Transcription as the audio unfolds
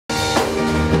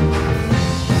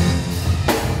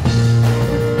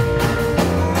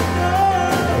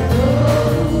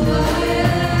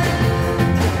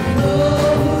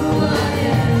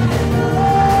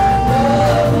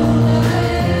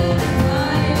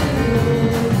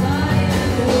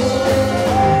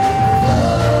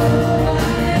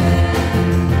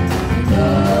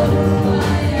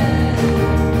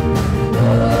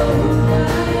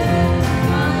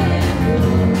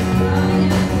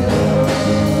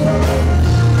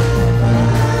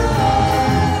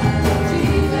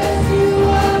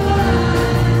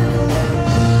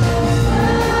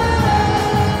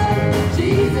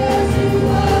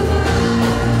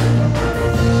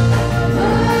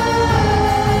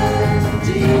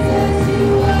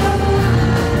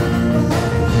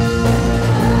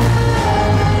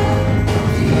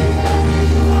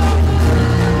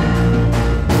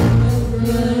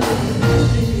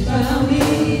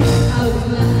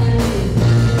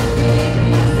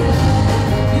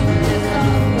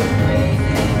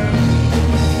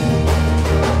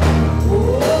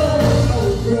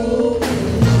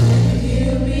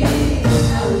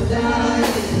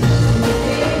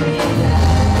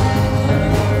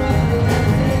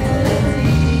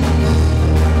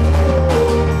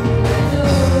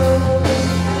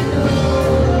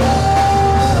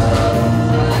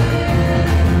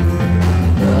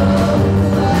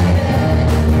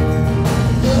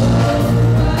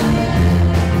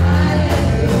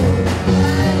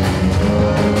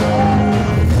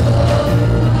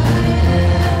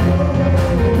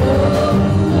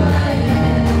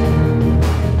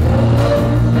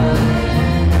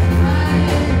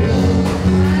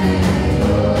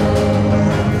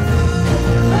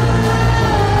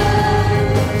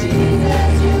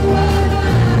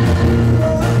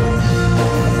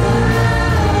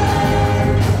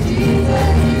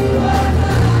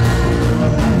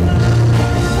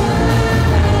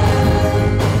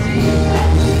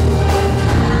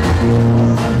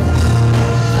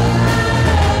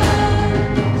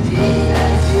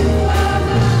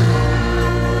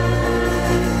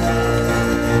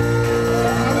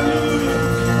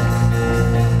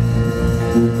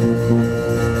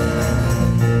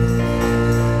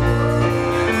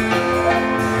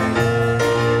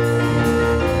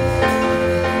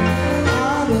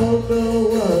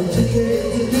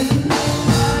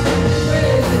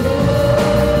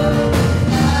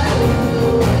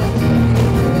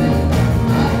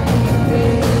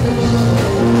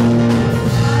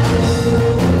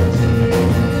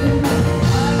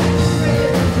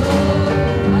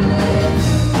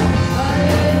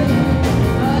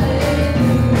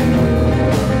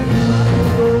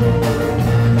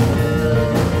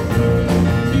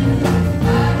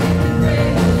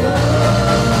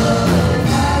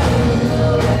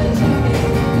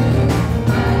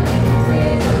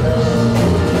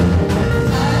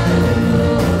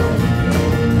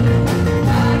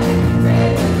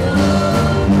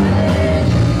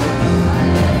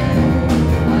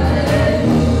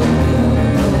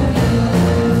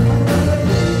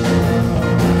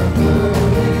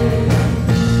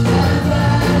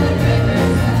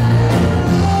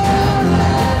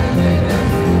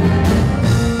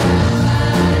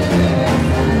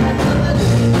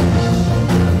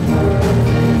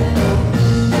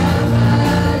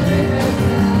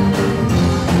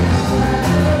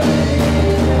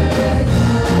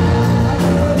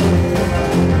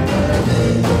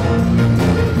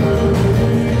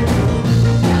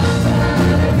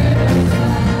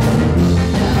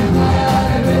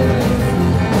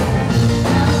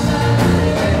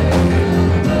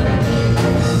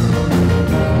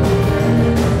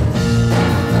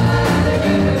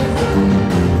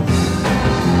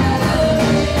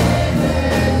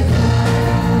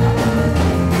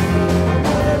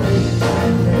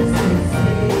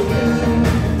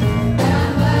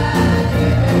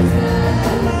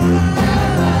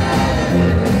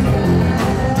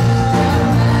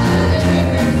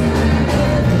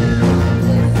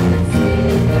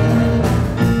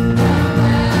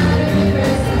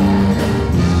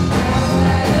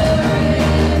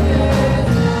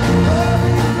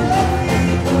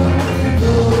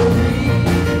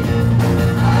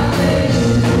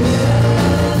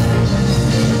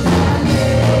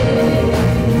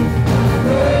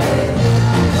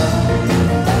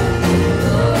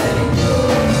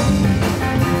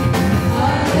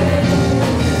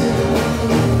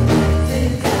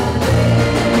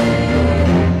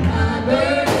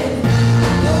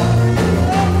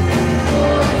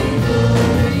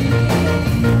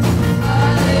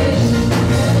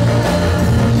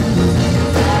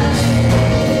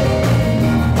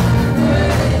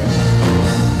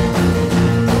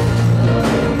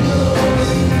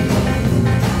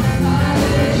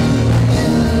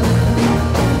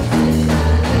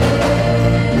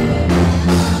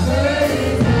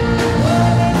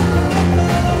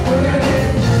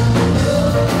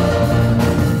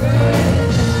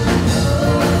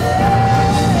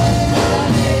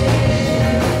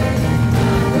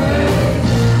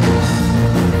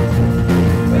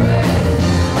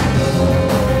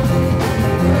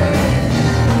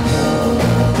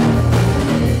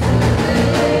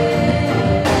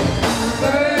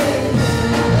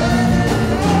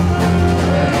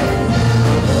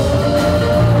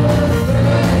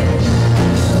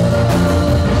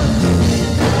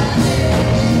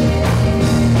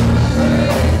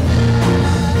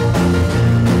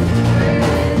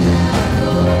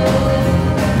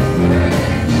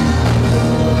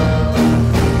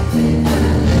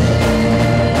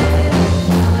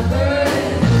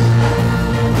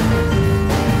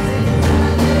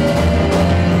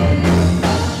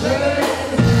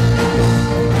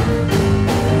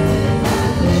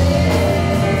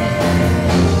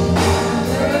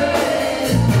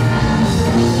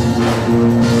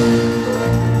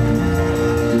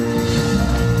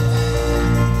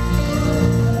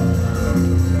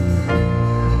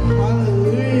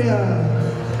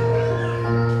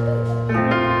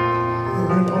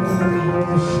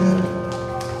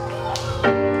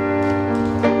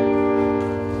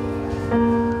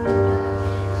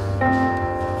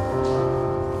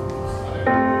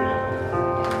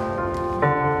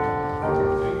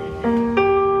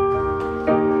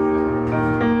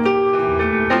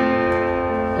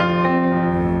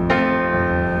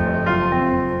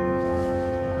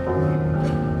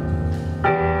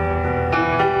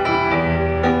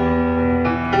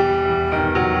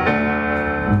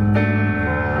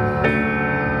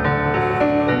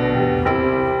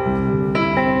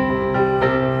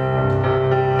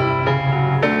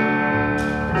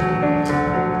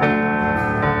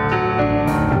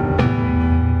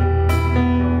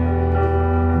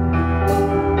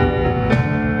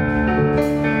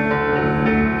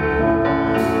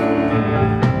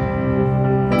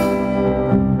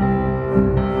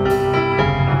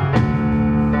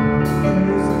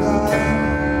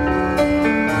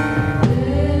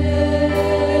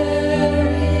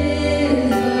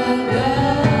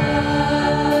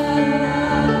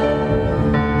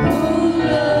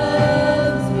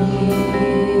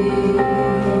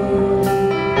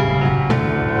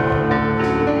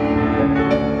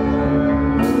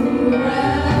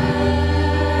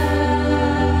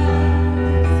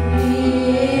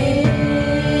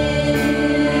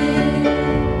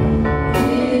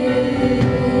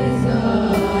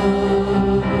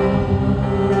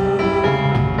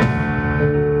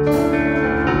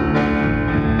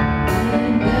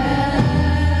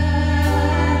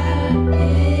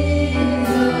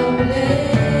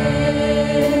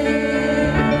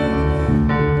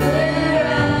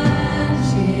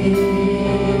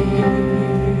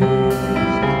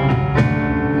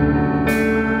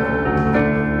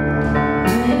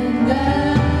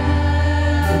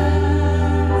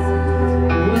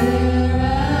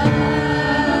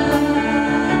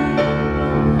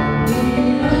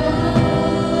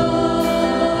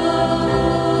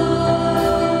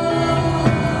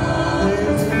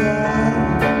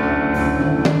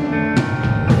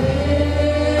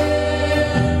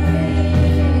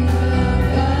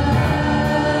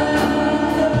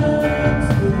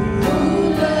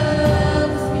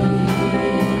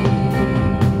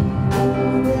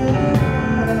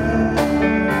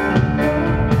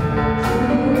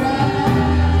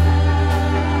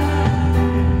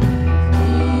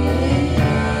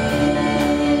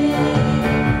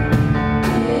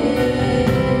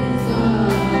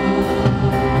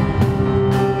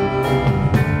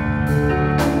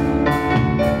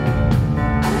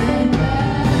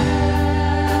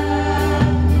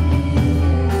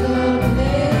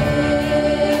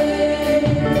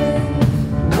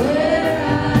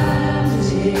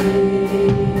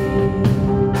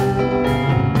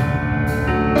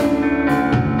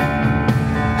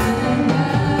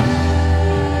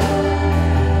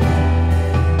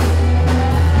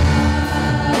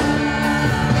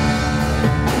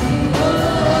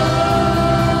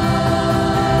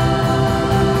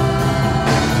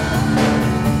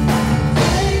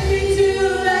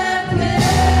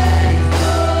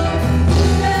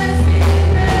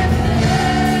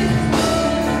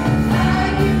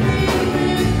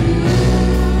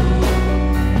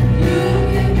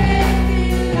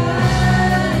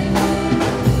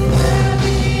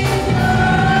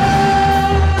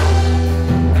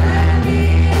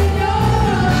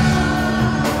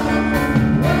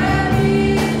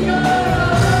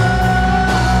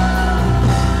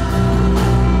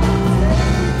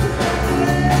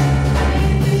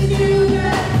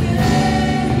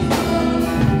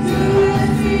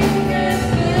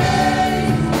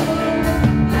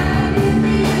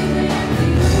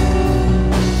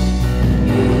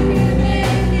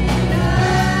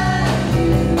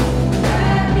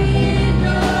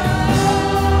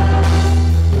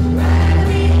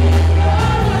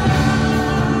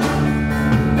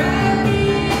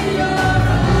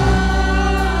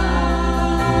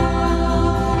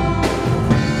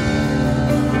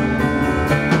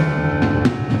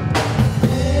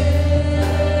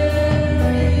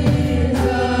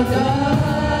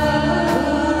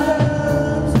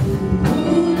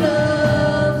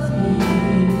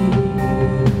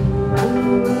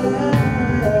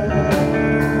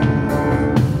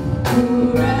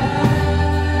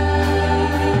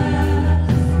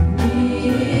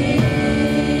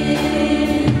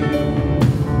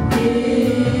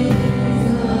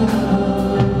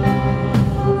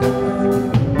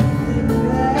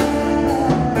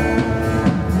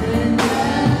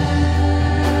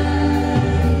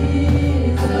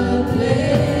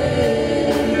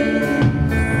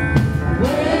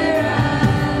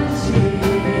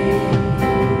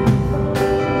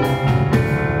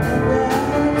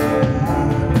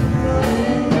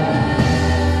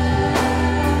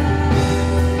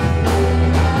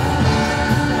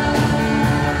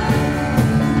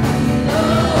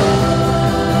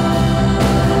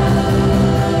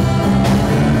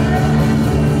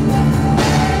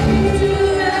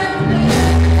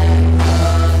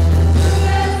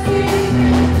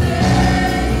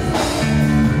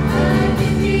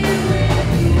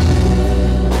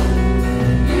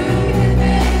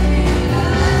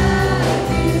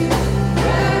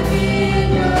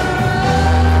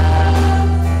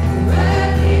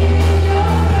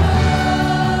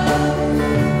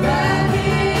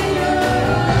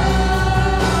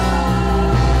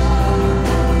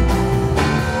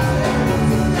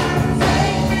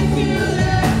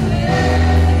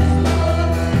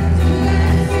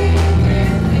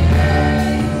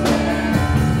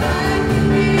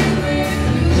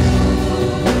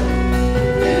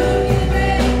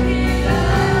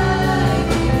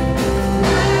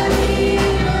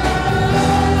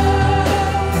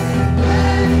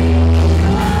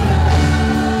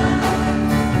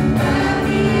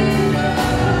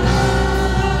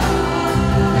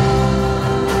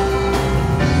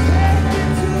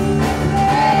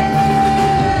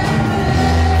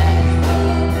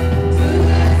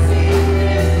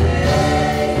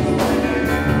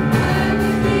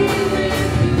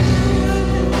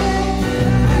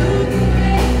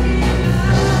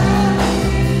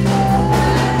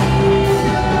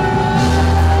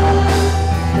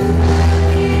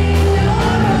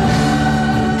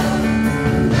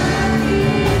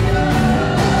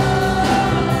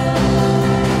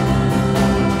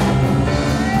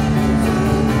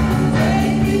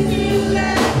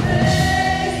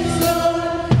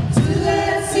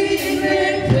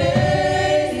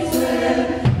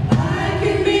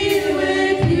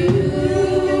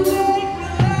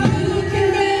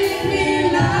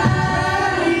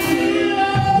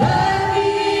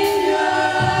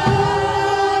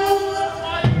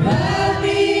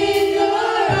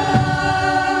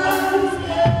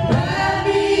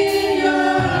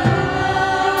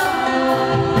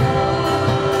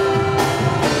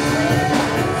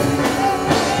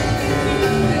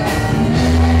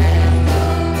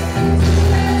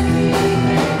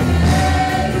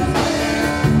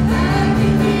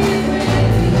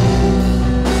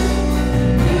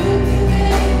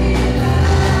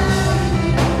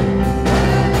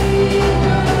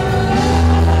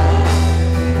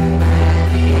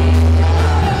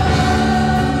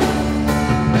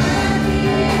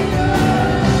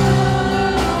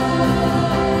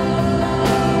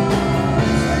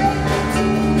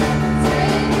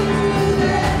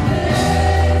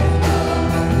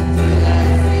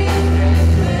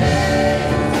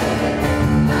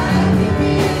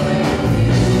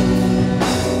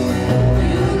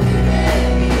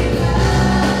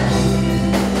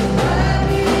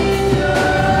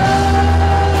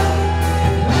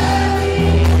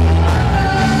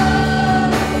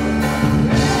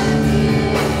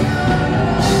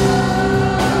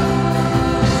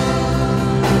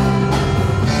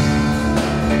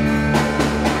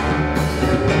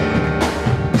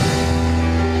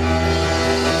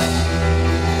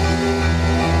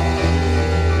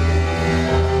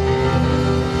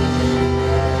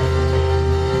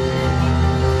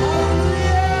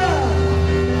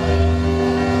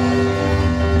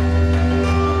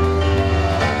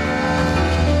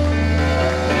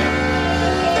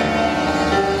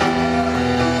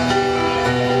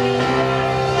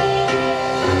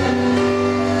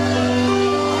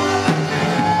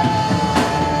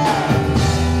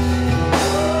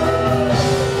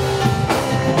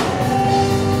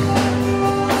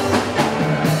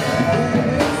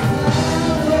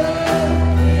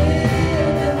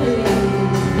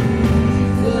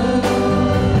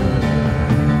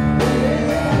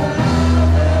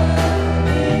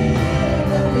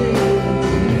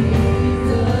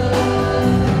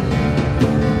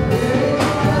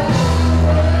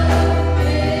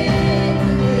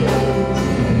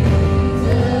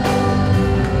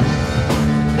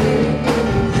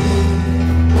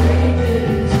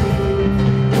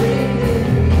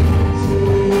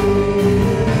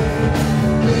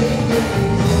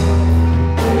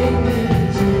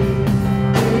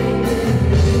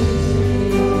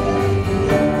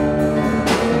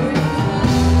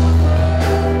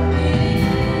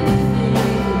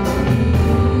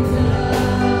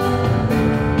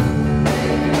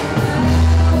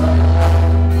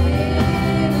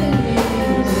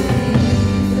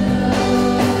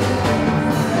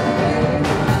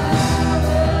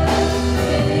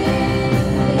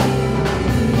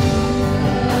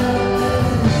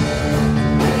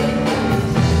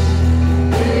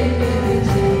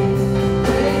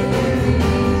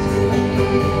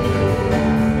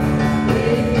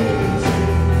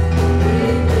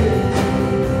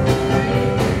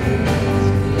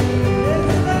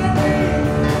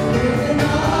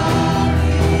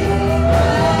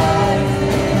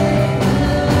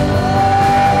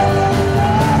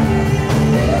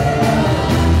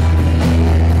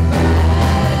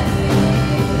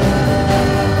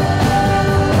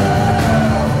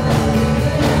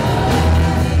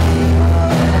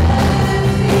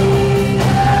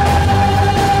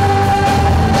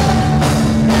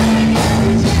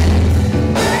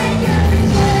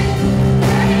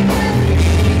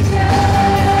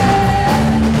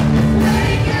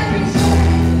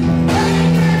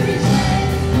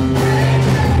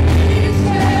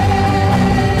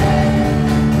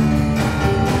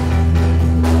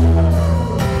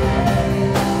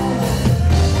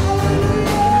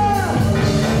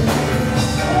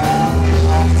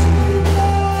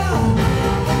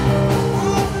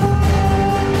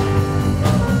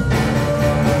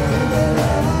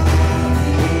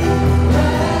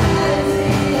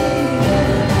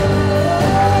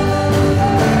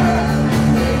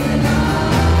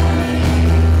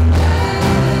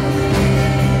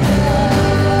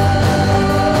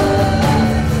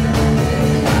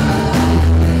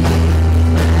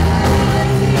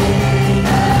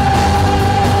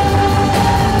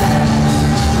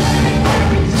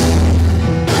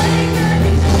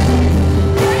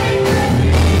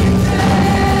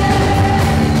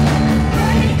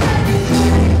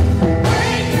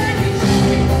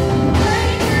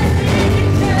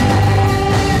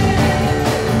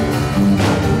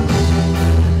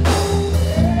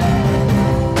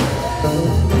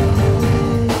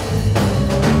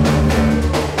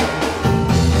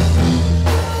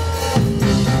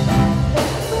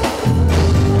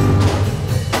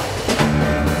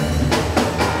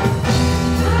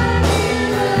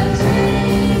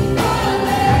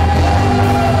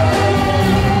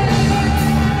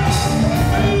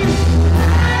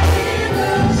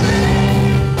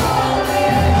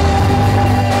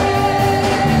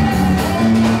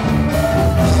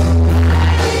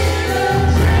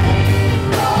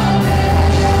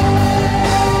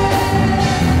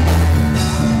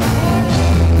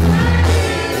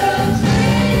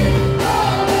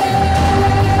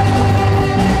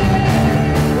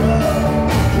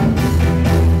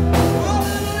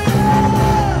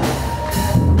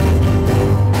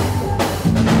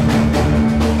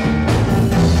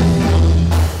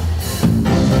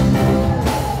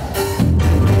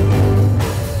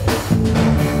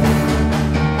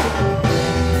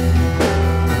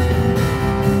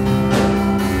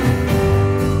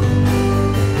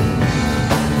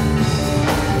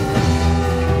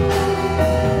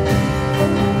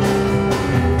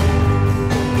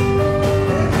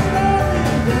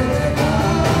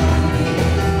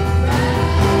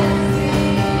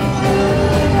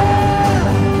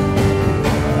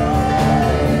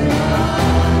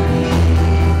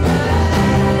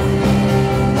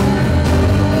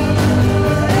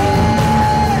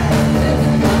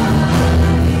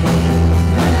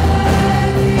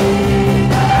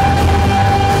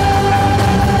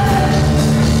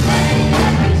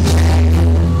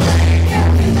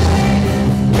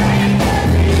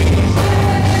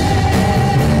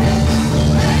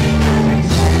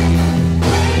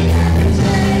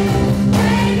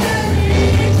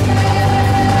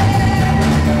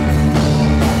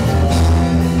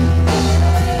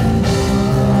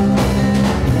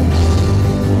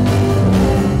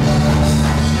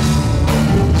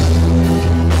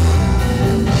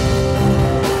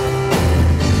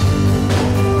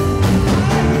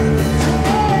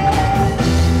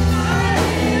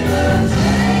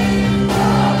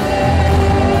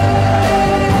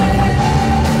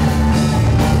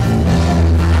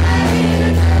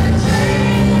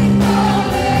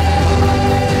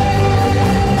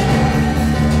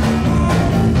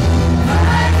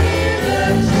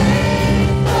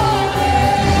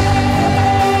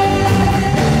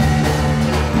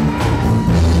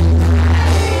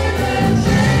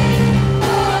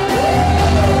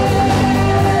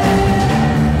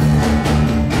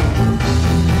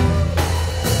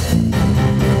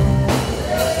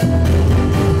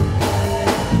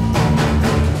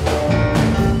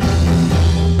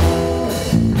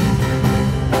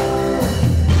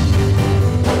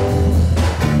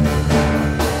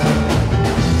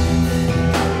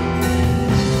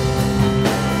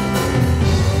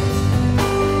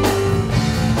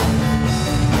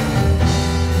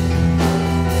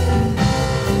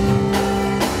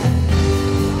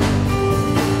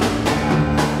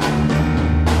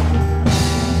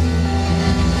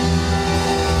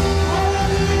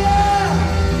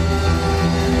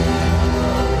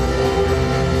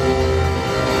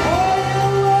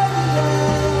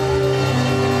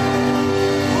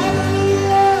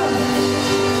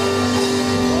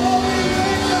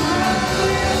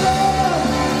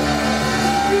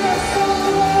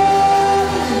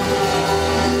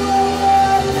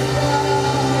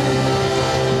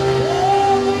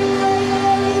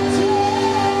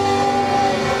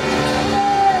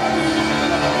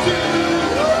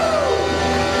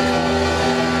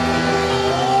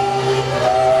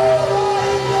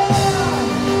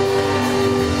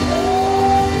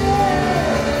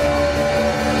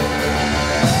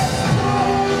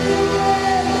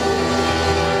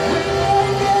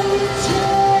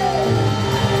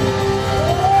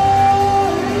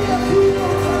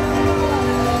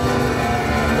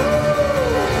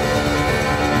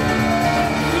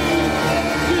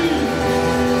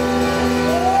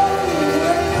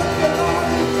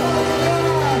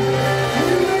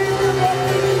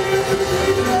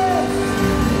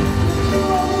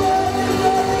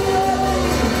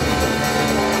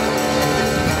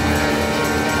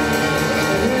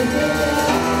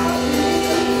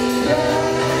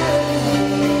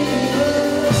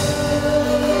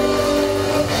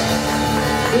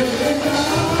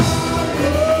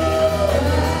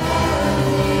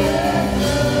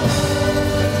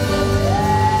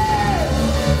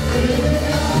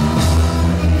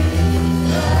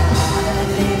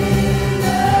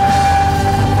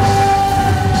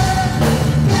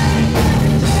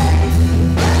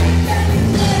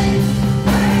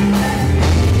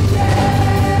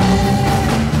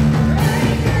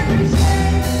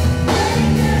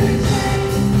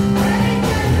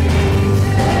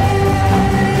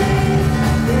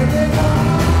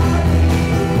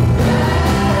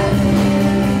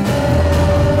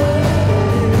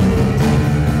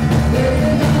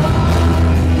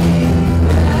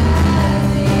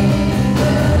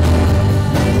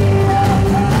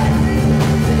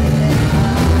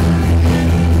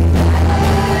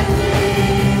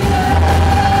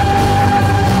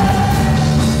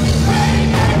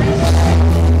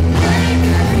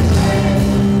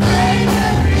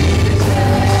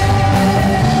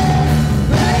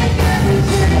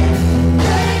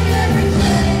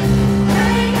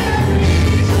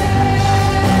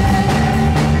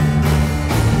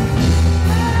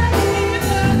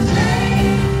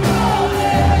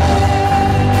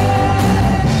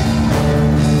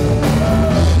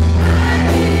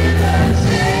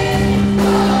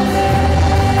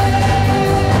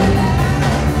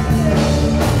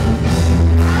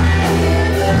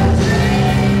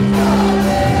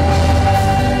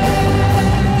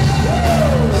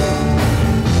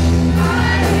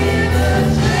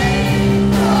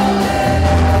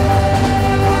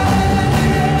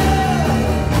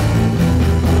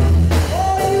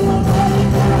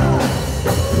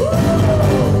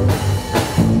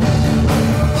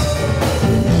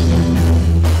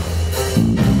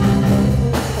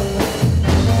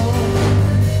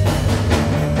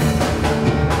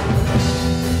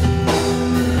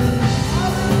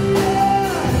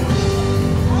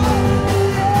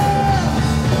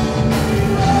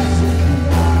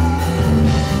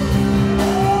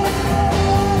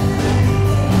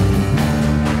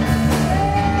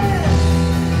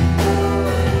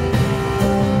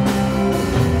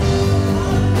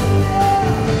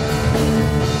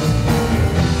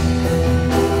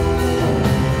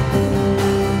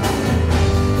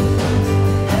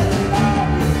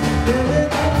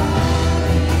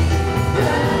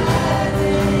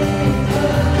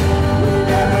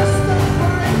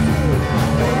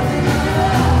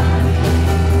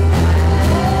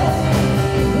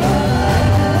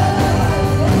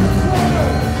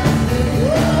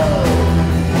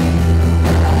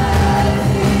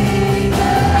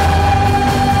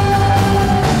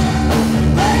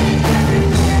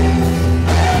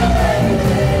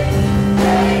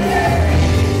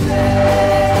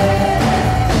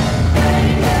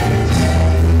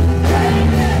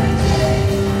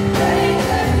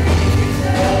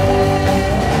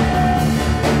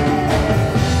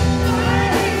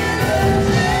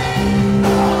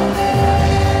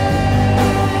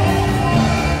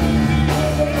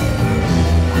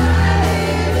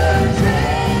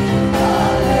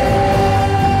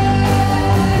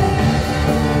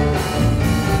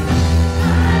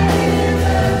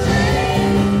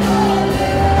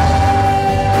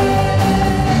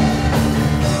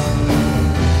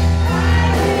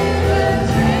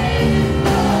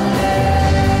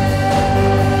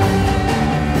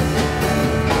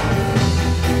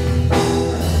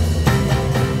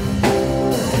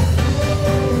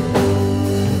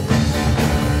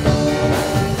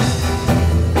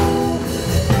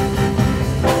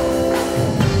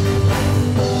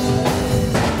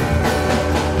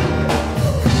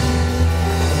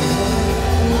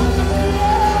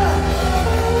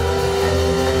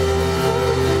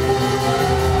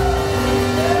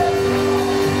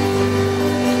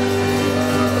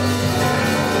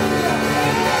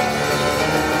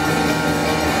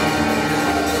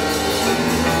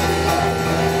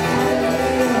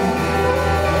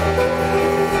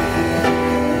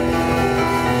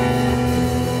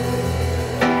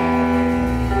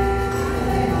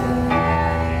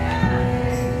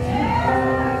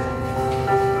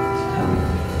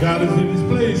God is in this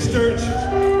place, church.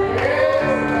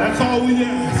 That's all we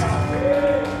ask.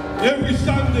 Every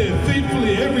Sunday,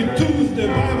 faithfully, every Tuesday,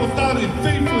 Bible study,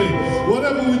 faithfully,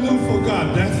 whatever we do for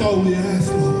God, that's all we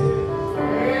ask, Lord,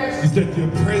 is that your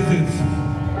presence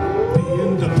be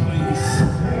in the place.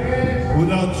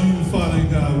 Without you, Father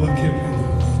God, what can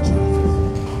we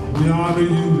do? We honor you,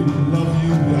 we love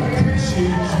you, we appreciate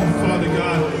you, Father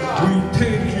God. We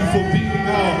thank you for being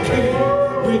our King.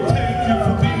 We thank you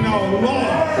for being our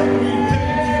Lord. We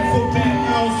thank you for being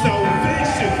our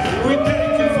salvation. We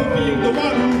thank you for being the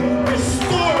one who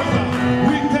restores us.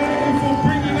 We thank you for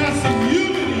bringing us in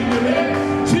unity in the name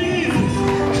of Jesus.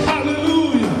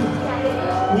 Hallelujah.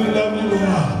 We love you,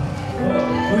 Lord.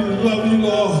 We love you,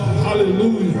 Lord.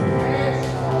 Hallelujah.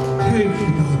 Thank you,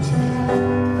 Lord Jesus.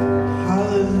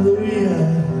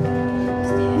 Hallelujah.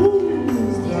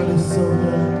 Woo. God is so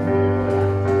good.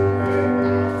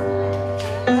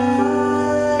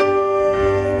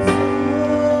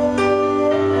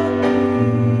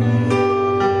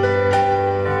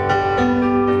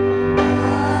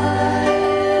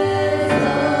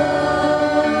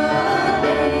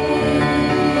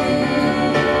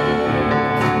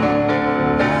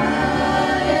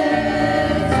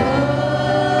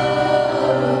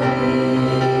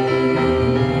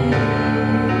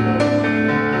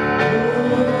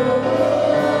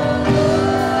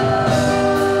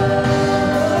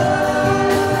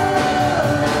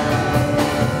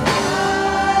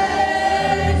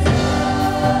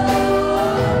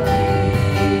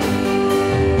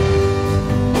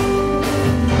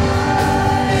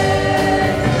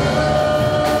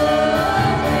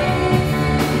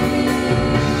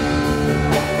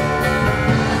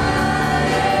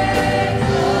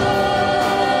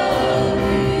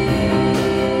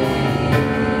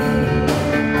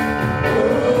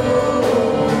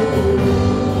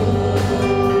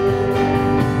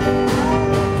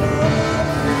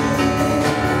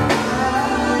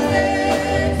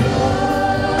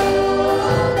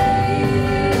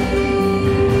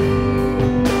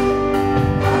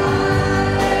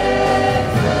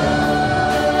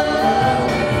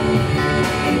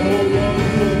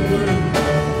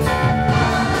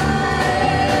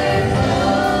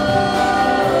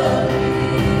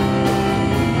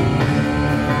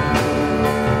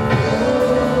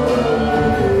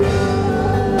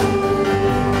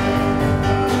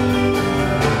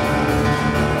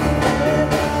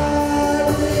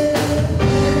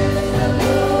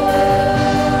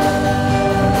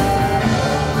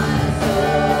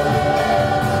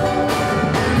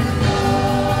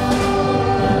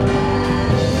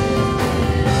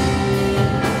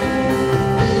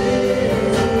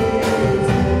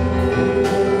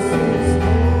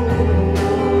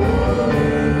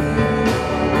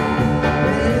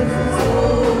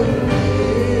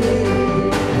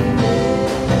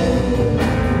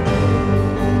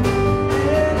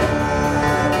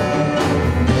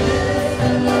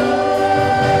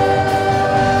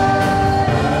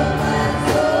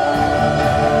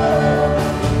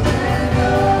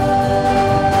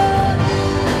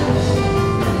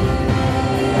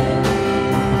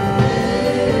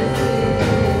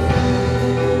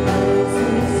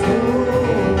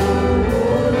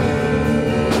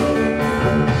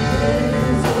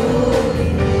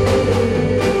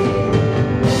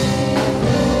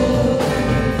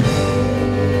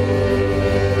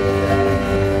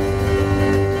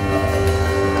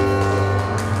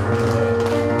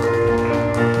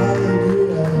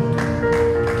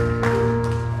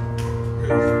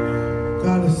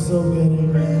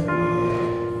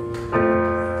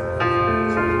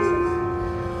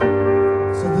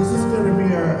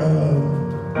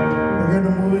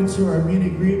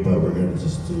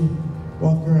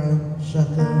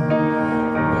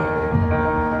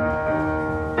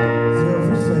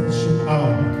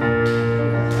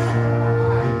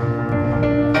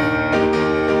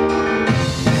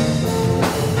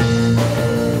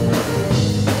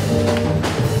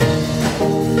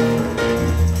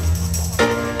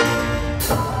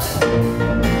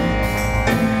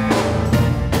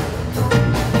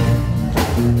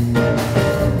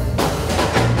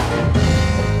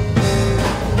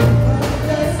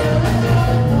 Bless the Lord.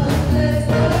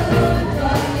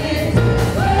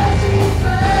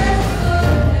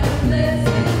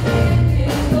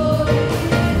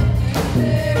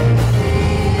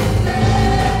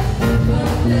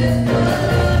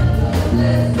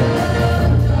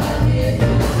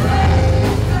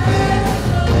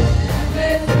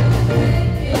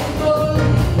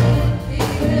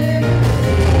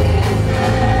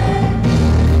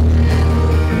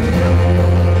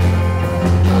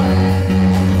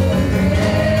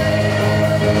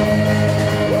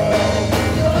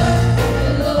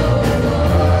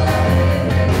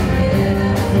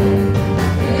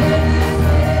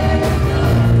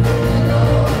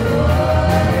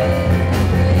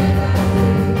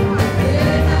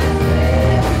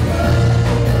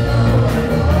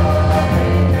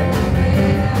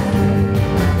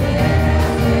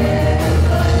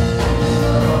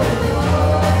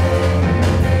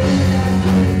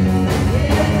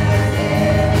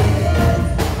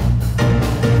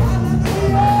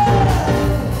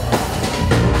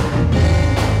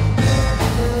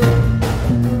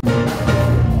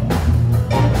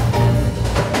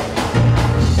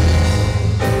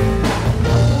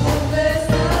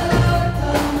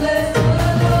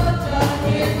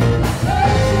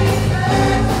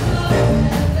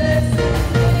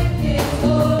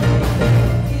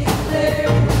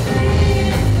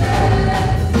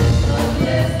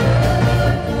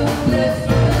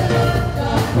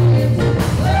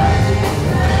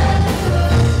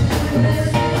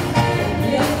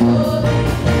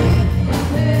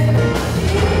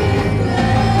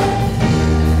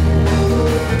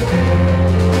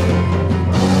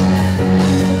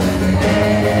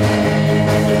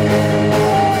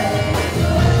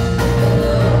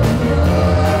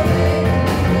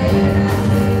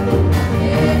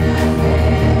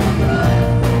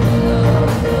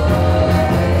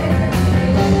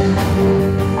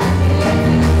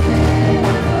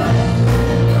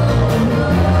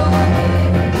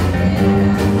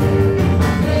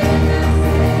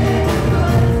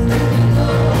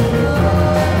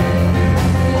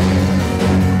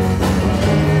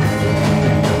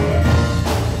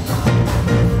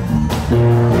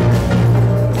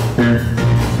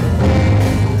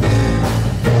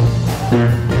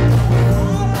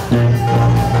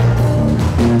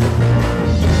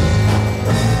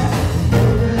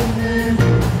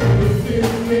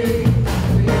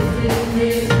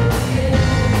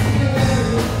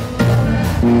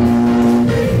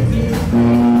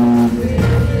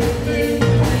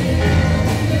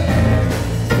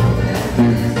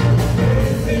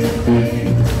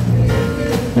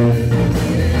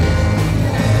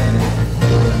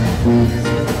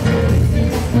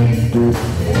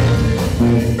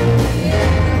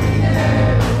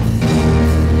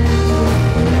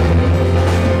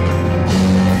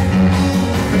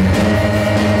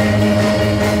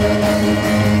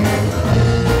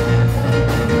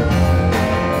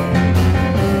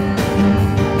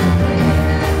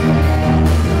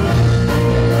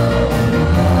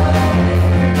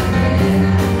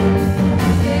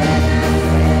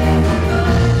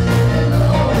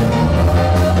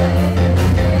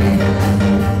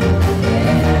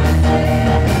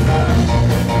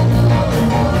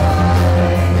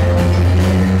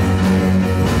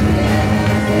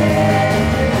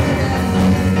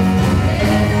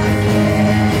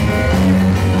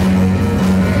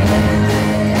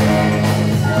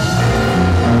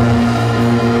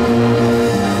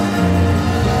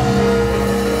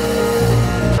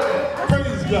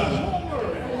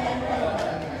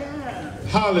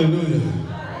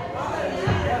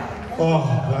 Oh,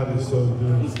 God is so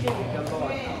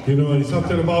good. You know, it's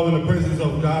something about when the presence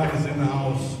of God is in the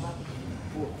house.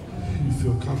 You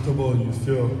feel comfortable, you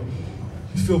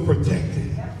feel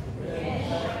protected.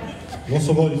 Most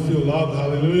of all, you feel loved.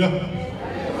 Hallelujah.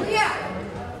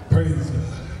 Praise God.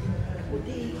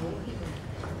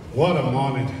 What a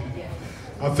morning.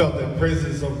 I felt the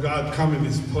presence of God come in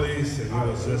this place, and it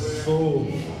was just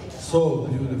so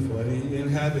beautiful. And He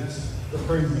inhabits the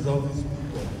praises of His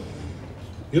people.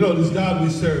 You know, this God we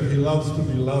serve, He loves to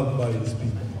be loved by His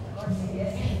people.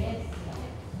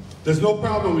 There's no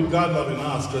problem with God loving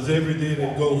us, because every day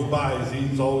that goes by,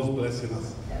 He's always blessing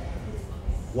us.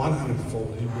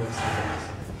 100-fold, He blesses us.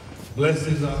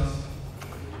 Blesses us.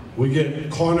 We get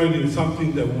cornered in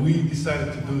something that we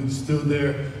decided to do, it's still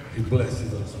there. He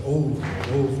blesses us over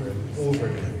and over and over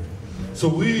again. So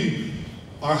we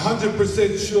are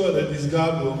 100% sure that this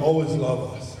God will always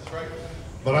love us.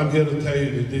 But I'm here to tell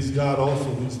you that this God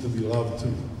also needs to be loved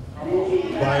too.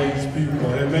 By His people.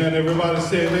 Amen. Everybody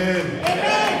say amen.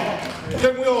 Amen.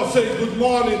 Can we all say good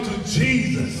morning to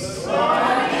Jesus?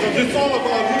 Because it's all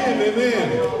about Him.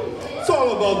 Amen. It's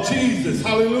all about Jesus.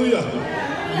 Hallelujah.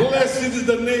 Blessed is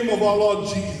the name of our Lord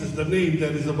Jesus, the name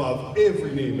that is above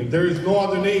every name. And there is no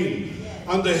other name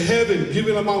under heaven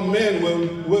given among men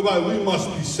whereby we must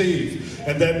be saved.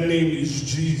 And that name is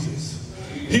Jesus.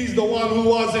 He's the one who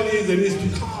was and is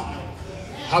to come.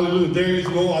 Hallelujah. There is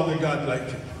no other God like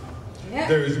Him.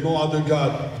 There is no other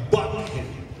God but Him.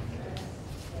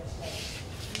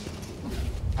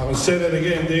 I will say that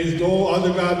again. There is no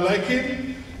other God like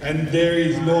Him, and there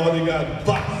is no other God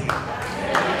but Him.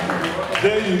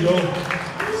 There you go.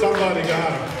 Somebody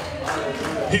got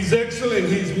Him. He's excellent.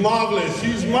 He's marvelous.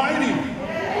 He's mighty.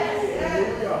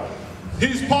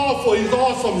 He's powerful. He's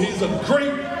awesome. He's a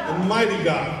great and mighty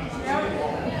God.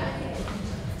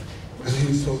 And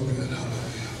He's so good.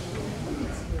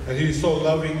 And He's so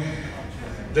loving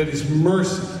that His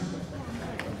mercy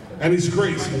and His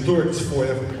grace endures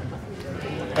forever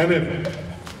and ever. And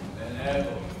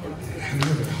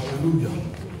ever. Hallelujah.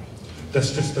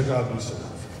 That's just the God we serve.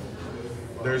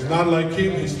 There's none like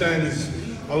Him. He stands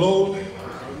alone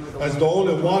as the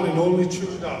only one and only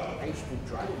true God.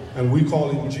 And we call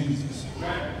Him Jesus.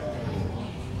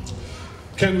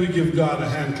 Can we give God a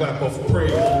hand clap of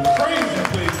praise? Praise Him,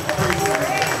 please. Praise Him.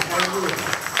 Hallelujah.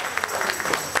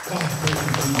 God, praise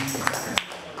Him.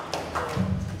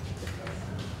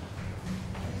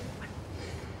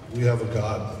 We have a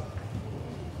God.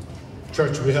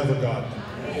 Church, we have a God.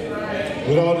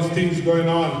 With all these things going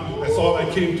on, that's all I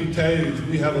came to tell you is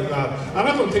we have a God. I'm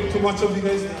not going to take too much of you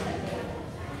guys' time.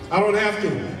 I don't have to.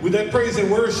 With that praise and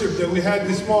worship that we had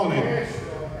this morning,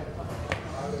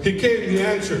 He came, He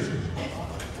answered.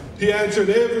 He answered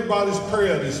everybody's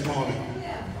prayer this morning.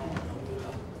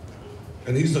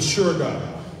 And He's a sure God.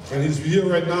 And He's here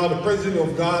right now. The presence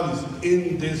of God is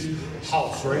in this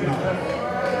house right now.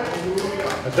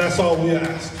 And that's all we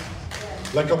ask.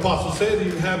 Like Apostle said, He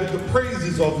inhabits the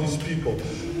praises of His people.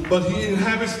 But He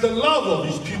inhabits the love of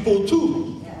His people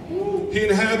too. He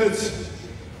inhabits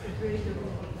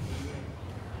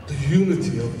the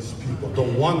unity of His people, the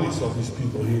oneness of His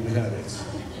people He inhabits.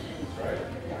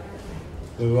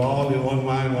 We're all in one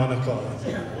mind, one accord.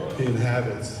 He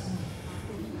inhabits.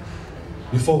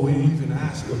 Before we even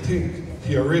ask or think,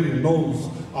 He already knows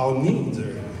our needs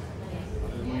already.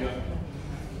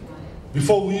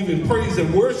 Before we even praise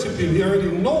and worship Him, He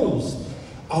already knows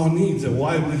our needs and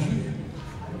why we're here.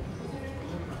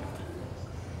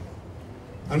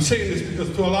 I'm saying this because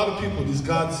to a lot of people, this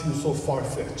God seems so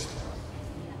far-fetched.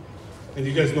 And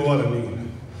you guys know what I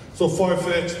mean. So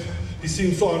far-fetched, He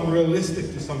seems so unrealistic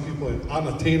to some people and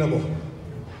unattainable.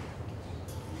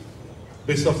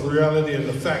 Based off reality and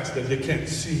the facts that they can't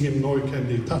see Him nor can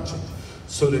they touch Him.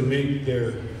 So they make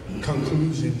their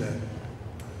conclusion that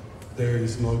there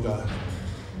is no God.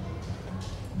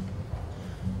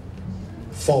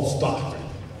 False doctrine.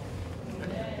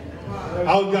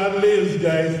 How God lives,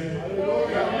 guys.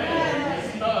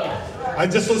 I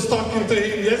just was talking to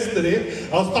Him yesterday.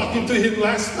 I was talking to Him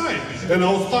last night. And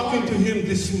I was talking to Him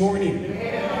this morning.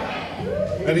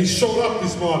 And He showed up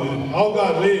this morning. How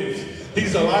God lives.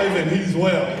 He's alive and He's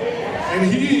well. And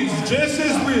He is just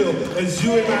as real as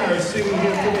you and I are sitting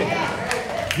here today.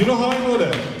 You know how I know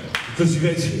that? Because you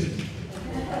guys hear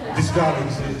it. This God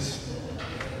exists.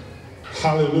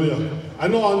 Hallelujah. I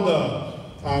know on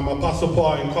the Apostle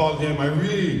Paul and called him, I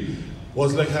really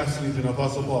was like half sleeping.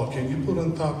 Apostle Paul, can you put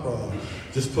on top,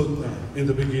 just put in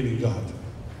the beginning God.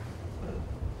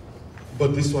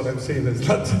 But this is what I'm saying has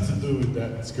nothing to do with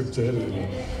that scripture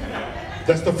anyway.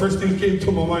 That's the first thing that came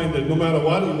to my mind, that no matter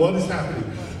what is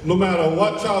happening, no matter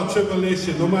what trial,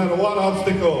 tribulation, no matter what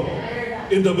obstacle,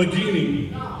 in the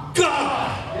beginning,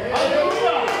 God.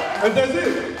 And that's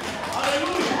it.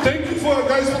 Thank you for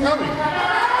guys for coming.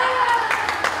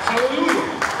 Hallelujah.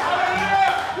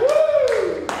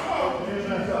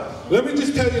 Let me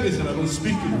just tell you this, and I'm going to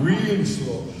speak it really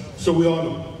slow so we all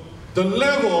know. The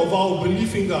level of our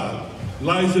belief in God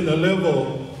lies in the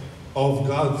level of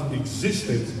God's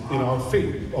existence in our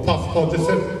faith. Apostle Paul just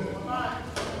said it.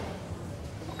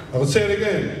 I will say it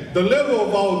again. The level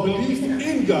of our belief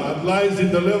in God lies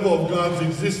in the level of God's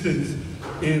existence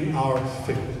in our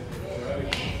faith.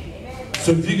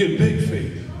 So if you get big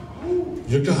faith,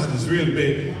 your God is real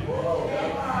big.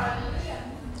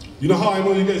 You know how I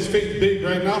know you guys faith big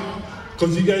right now?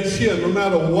 Because you guys hear, no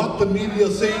matter what the media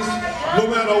says, no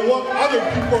matter what other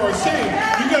people are saying,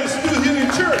 you guys still here in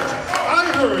church.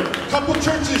 I heard a couple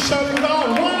churches shutting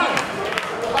down. Why?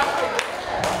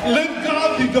 Let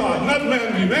God be God, not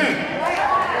man be man.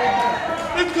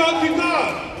 Let God be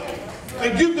God.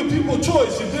 And give the people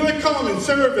choice. If they want to come and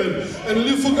serve and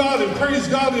live for God and praise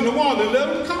God in the morning, let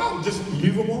them come. Just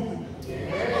leave them open.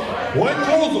 Why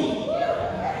close them?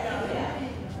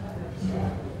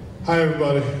 Hi,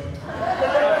 everybody.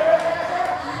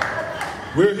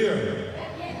 We're here.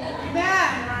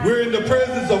 We're in the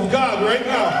presence of God right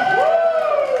now.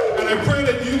 And I pray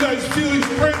that you guys feel His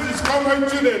presence come right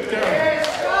to that camera.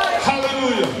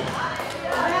 Hallelujah.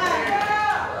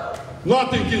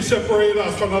 Nothing can separate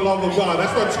us from the love of God.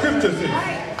 That's what Scripture says.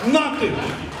 Nothing.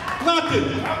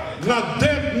 Nothing. Not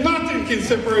death. Nothing can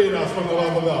separate us from the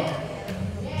love of God.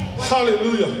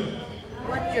 Hallelujah.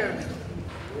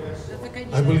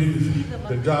 I believe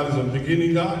that God is a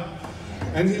beginning God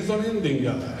and He's an ending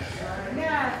God.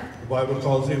 The Bible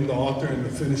calls Him the author and the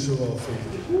finisher of our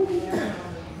faith.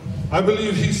 I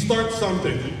believe He starts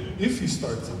something, if He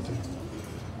starts something,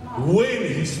 when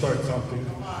He starts something,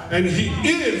 and He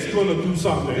is going to do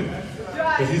something,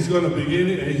 that He's going to begin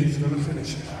it and He's going to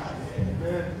finish it.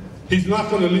 He's not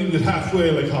going to leave it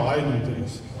halfway like how I do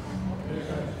things.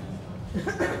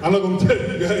 I'm not going to tell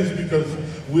you guys because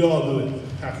we all do it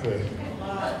halfway.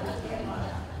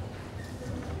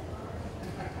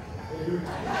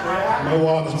 My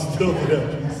water's still there,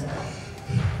 please.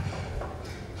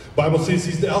 Bible says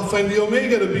He's the Alpha and the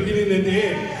Omega, the beginning and the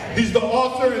end. He's the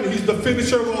author and He's the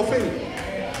finisher of all faith.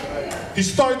 He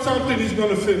starts something, He's going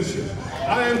to finish it.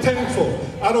 I am thankful.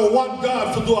 I don't want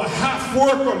God to do a half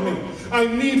work on me. I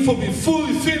need to be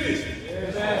fully finished.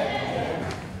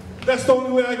 That's the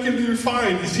only way I can be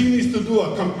refined, is He needs to do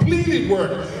a completed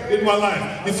work in my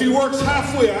life. If He works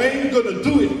halfway, I ain't going to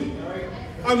do it.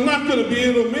 I'm not going to be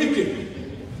able to make it.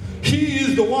 He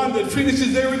is the one that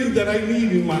finishes everything that I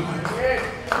need in my life.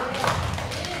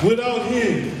 Without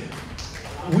Him,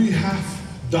 we have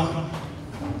done.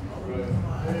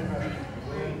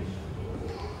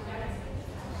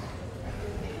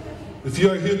 If you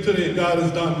are here today, God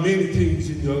has done many things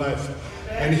in your life.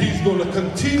 And He's going to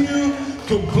continue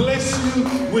to bless you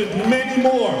with many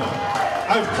more.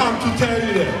 I've come to tell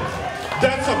you that.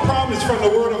 That's a promise from the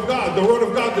Word of God. The Word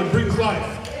of God that brings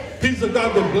life. He's the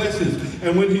God that blesses.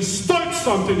 And when He starts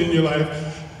something in your life,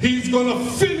 He's going to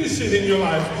finish it in your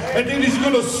life. And then He's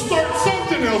going to start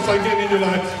something else again in your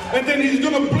life. And then He's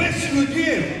going to bless you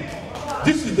again.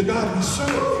 This is the God we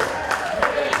serve.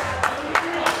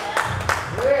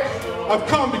 I've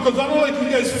come because I don't like you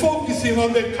guys focusing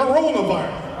on the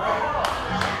coronavirus.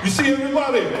 You see,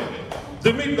 everybody,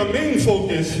 they make the main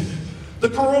focus the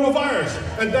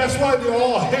coronavirus. And that's why they're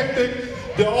all hectic.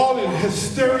 They're all in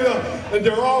hysteria. And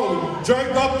they're all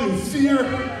dragged up in fear.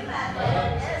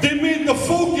 They made the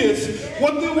focus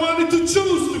what they wanted to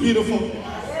choose to be the focus.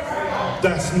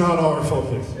 That's not our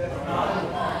focus.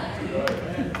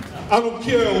 I don't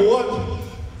care what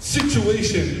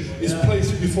situation is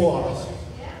placed before us.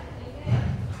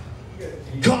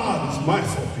 God is my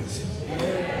focus.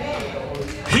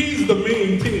 He's the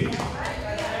main thing.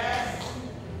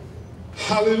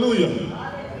 Hallelujah.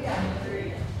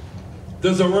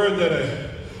 There's a word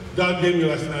that God gave me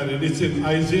last night, and it's in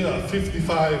Isaiah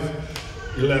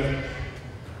 55:11.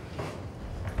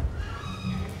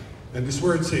 And this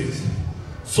word says,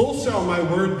 "So shall my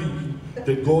word be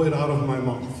that goeth out of my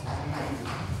mouth."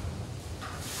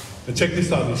 And check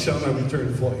this out, it shall not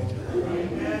return void.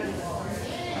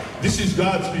 This is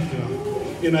God speaking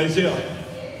in Isaiah.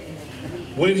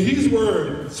 When His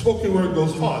word, spoken word,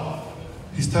 goes forth,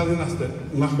 He's telling us that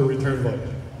it's not going to return void.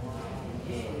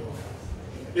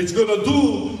 It's going to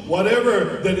do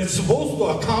whatever that it's supposed to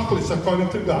accomplish according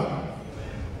to God.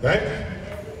 Right?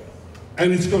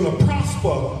 And it's going to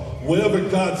prosper wherever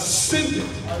God sent it.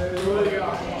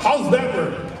 How's that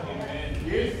word?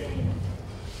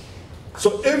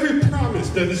 So every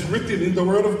promise that is written in the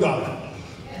Word of God,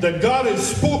 that God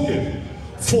has spoken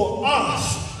for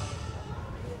us,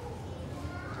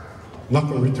 not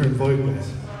going to return void,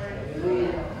 guys.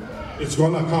 It's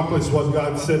going to accomplish what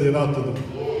God set it out to do.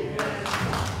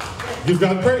 Give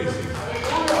God praise.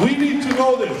 We need to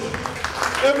know this.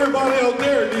 Everybody out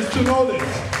there needs to know this.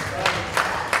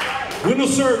 We don't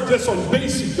serve just a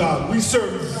basic God. We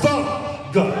serve the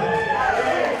God.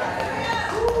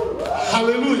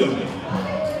 Hallelujah.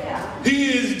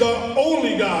 He is the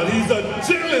only God. He's a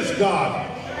jealous God.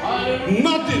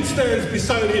 Nothing stands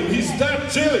beside him. He's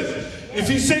that jealous. If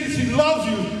he says he loves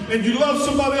you and you love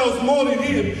somebody else more than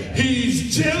him,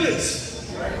 he's jealous.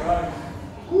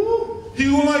 He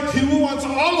wants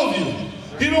all of you.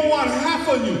 He don't want half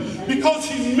of you. Because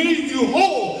he made you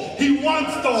whole, he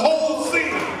wants the whole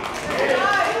thing.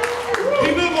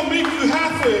 He never made you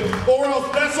half of it, or else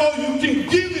that's all you can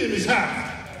give him is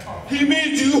half. He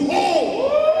made you whole.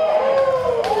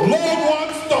 Lord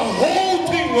wants the whole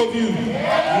thing of you,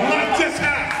 not just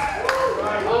half.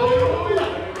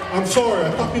 I'm sorry,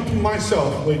 I'm talking to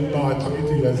myself. Wait, no, I'm talking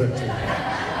to you guys actually.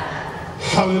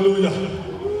 Hallelujah.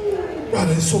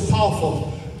 Brother, it's so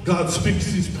powerful. God speaks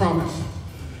his promise,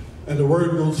 and the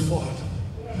word goes forth,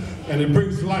 and it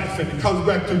brings life, and it comes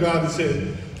back to God and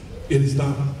says, it is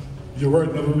done. Your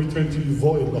word never returned to you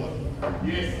void, Lord.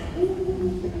 Yes.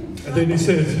 And then he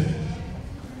says,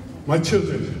 my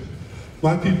children,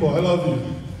 my people, I love you.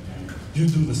 You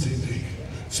do the same thing.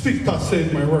 Speak, thus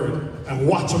saith my word, and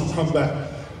watch them come back,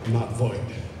 not void.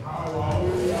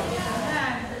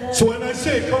 So when I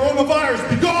say coronavirus,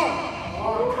 be gone.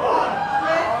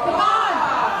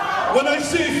 When I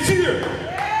say fear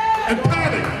and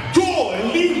panic, go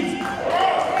and leave.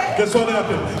 Guess what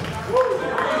happens?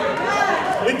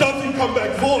 It doesn't come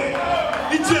back void.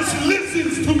 It just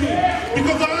listens to me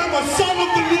because I am a son of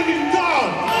the living God.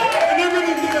 And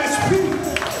everything that I speak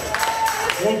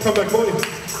won't come back void.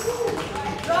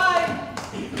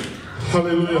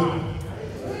 Hallelujah.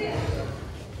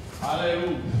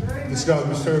 Hallelujah. This God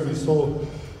we serve is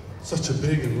such a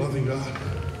big and loving God.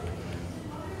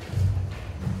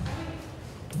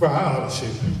 Bro, I'm out of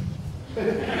shape.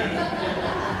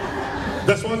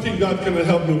 That's one thing God cannot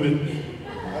help me with.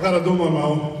 I gotta do it on my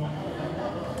own.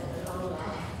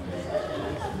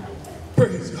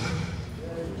 Praise God.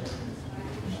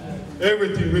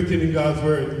 Everything written in God's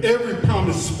word, every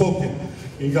promise spoken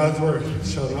in God's word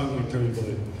shall not return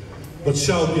void, but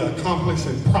shall be accomplished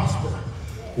and prosper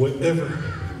wherever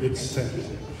it's sent.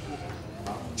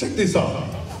 Check this out.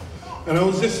 And I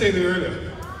was just saying it earlier.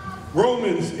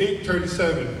 Romans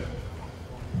 8:37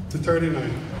 to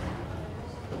 39.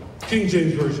 King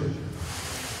James Version.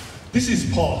 This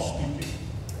is Paul speaking.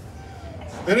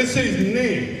 And it says,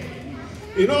 nay,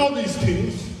 in all these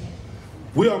things,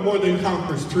 we are more than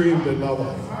conquerors through him that love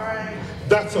us.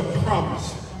 That's a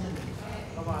promise.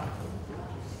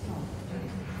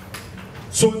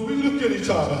 So when we look at each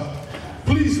other,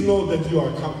 please know that you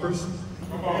are conquerors.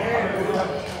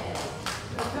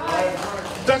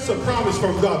 That's a promise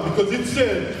from God, because it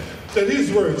said that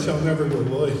his word shall never go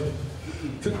void.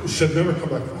 It shall never come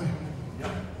back void.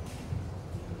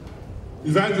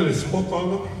 Evangelist spoke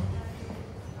on them.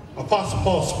 Apostle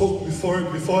Paul spoke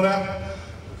before that.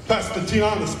 Pastor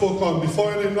Tiana spoke on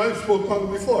before, and I spoke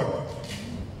on before.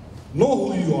 Know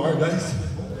who you are, guys.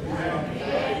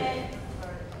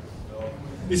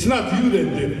 It's not you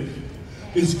that did it.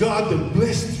 It's God that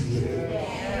blessed you with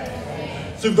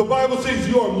it. So if the Bible says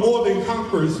you are more than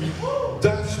conquerors,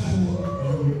 that's who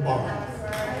you are.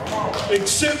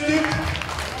 Accept it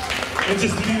and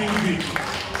just leave it be.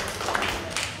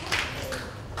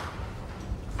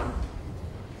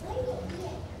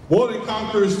 More than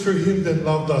conquerors through him that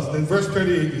loved us. Then verse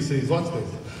 38 he says, watch this.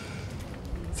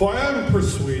 For I am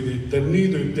persuaded that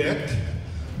neither death,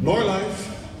 nor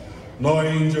life, nor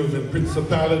angels and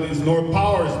principalities, nor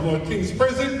powers, nor things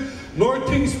present, nor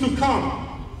things to come,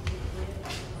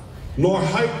 nor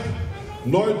height,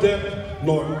 nor depth,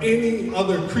 nor any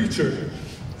other creature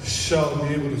shall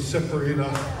be able to separate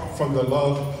us from the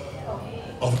love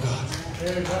of God.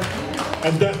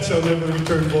 And that shall never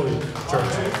return void,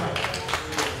 church.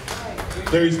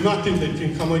 There is nothing that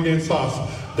can come against us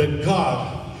that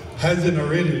God hasn't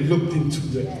already looked into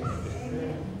yet.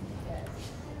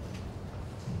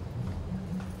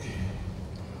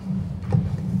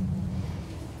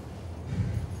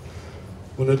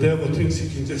 When the devil thinks he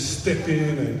can just step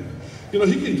in and,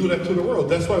 he can do that to the world.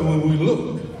 That's why when we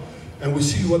look and we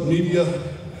see what media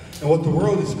and what the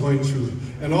world is going through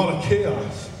and all the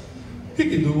chaos, he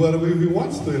can do whatever he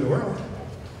wants to in the world.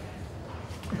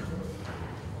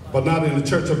 But not in the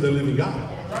church of the living God.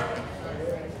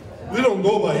 We don't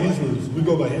go by his rules, we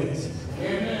go by his.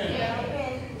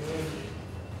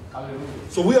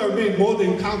 So we are made more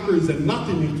than conquerors, and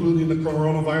nothing, including the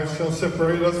coronavirus, shall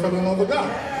separate us from the love of God.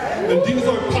 And these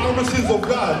are promises of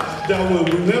God that will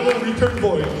never return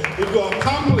void. It will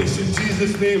accomplish in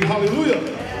Jesus' name. Hallelujah.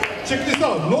 Check this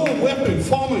out. No weapon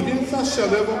formed against us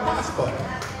shall ever prosper.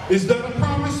 Is that a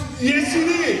promise? Yes, it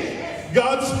is.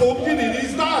 God spoke it, it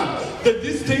is done. That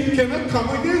this thing cannot come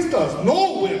against us.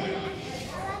 No weapon.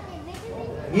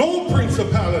 No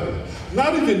principality.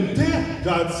 Not even death,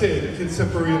 God said, can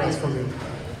separate us from him.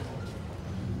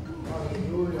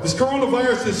 This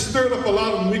coronavirus has stirred up a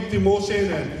lot of mixed emotion,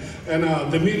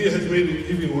 and the media has made it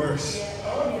even worse,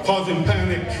 causing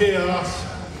panic, chaos,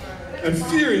 and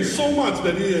fearing so much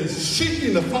that it is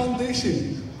shaking the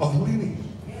foundation of many.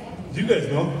 You guys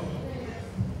know.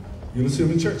 You're going to see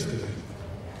them in church today.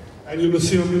 And you're going to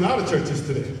see them in other churches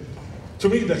today. To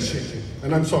me, that's shaking.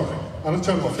 And I'm sorry. I'm not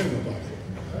trying to offend nobody.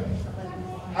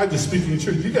 I just speak in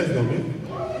church. You guys know me.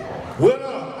 Whether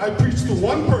I preach to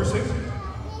one person,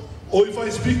 or if I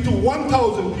speak to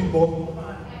 1,000 people,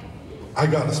 I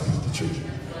got to speak the truth.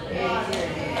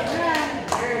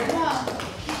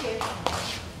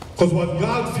 Because what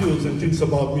God feels and thinks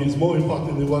about me is more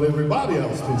important than what everybody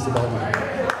else thinks about me.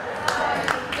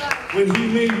 When he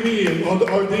made me and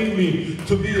ordained me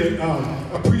to be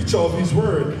a preacher of his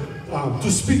word, to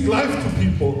speak life to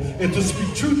people and to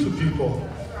speak truth to people,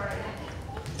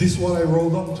 this is what I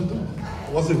rolled up to do.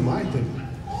 It wasn't my thing.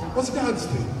 It was God's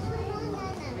thing.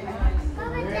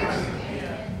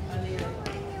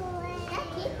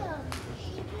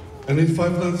 And if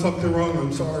I've done something wrong,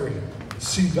 I'm sorry.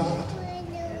 See God.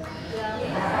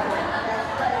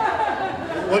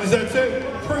 What does that say?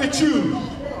 Pray true.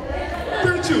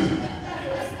 Pray true.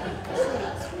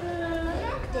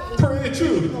 Pray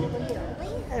true.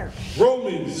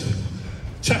 Romans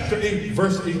chapter 8,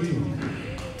 verse 18.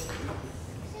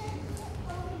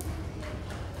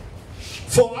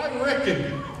 For I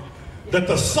reckon that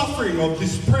the suffering of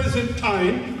this present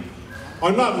time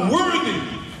are not worthy.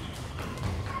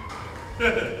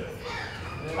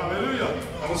 Hallelujah.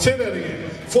 I'll say that again.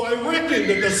 For I reckon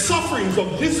that the sufferings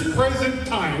of this present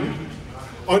time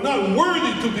are not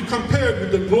worthy to be compared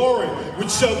with the glory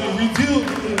which shall be revealed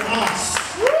in us.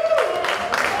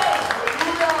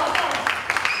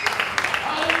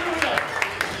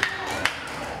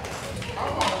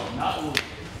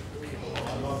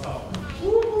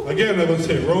 Again, I will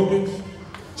say Romans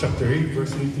chapter 8,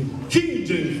 verse 18. King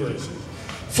James Version.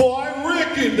 For I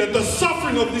reckon that the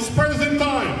suffering of this present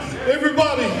time,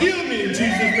 everybody hear me in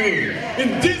Jesus' name,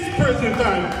 in this present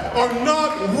time, are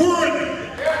not worthy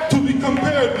to be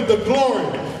compared with the glory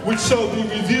which shall be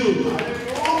revealed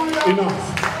in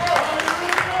us.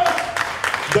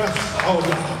 That's our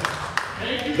God.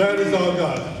 That is our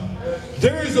God.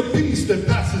 There is a peace that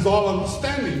passes all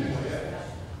understanding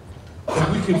that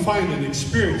we can find and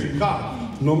experience in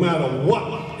God, no matter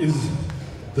what is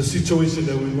the situation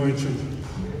that we're going through.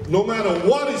 No matter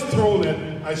what is thrown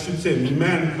at, I should say,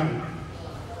 mankind.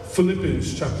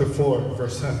 Philippians chapter 4,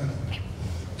 verse 7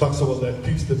 talks about that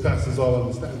peace that passes all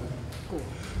understanding.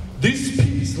 This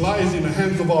peace lies in the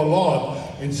hands of our Lord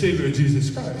and Savior Jesus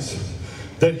Christ,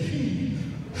 that he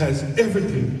has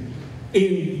everything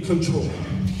in control.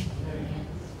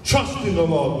 Trust in the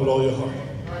Lord with all your heart,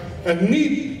 and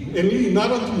lean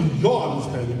not unto your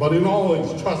understanding, but in all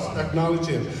ways trust, acknowledge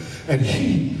him, and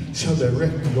he shall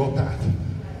direct your path.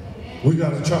 We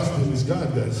got to trust in this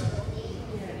God, guys.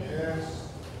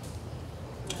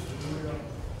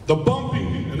 The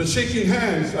bumping and the shaking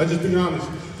hands, I just be honest,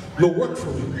 no work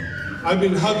for me. I've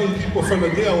been hugging people from the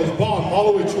day I was born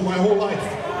all the way through my whole life.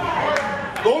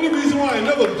 The only reason why I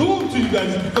never do them to you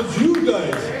guys is because you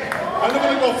guys, I never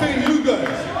like to offend you guys.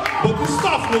 But this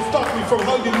stuff will stop me from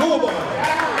hugging nobody.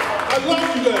 I love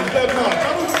you guys that much.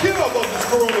 I don't care about this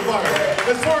coronavirus.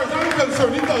 As far as I'm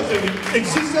concerned, it doesn't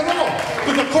exist at all.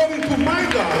 Because according to my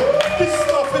God, this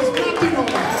stuff has nothing on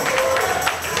it.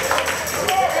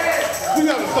 We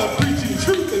got to start preaching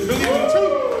truth and believing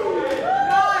truth.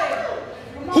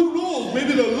 Who knows?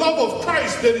 Maybe the love of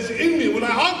Christ that is in me when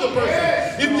I hug the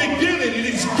person, if they get it, it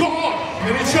is gone.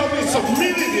 And it shall be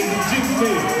submitted in Jesus'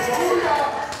 name.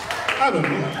 I don't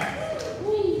know.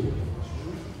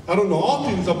 I don't know all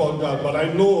things about God, but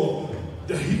I know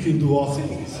that he can do all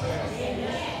things.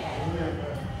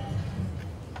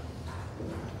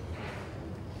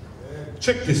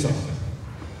 Check this out.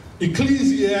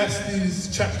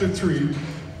 Ecclesiastes chapter 3,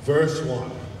 verse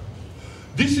 1.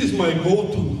 This is my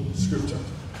go-to scripture.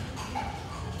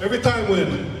 Every time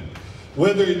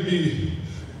whether it be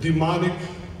demonic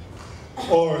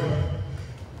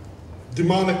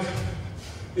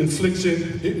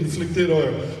inflicted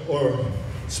or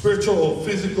spiritual or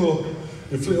physical,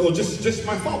 or just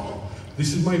my fault.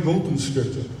 This is my go-to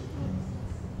scripture.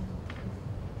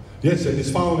 Yes, and it's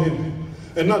found in,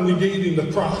 and not negating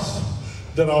the cross,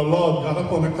 that our Lord got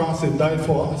up on the cross and died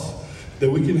for us, that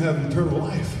we can have eternal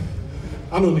life.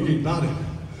 I don't negate nothing.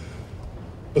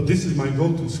 But this is my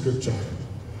go-to scripture.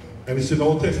 And it's in the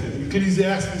Old Testament.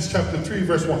 Ecclesiastes chapter 3,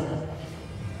 verse 1.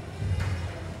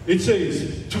 It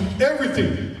says, to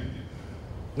everything,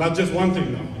 not just one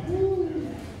thing now.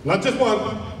 Not just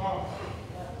one.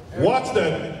 Watch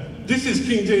that. This is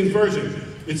King James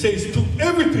Version. It says, to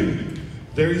everything,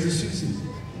 there is a season.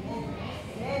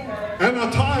 And a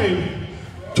time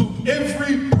to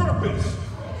every purpose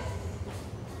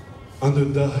under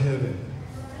the heaven.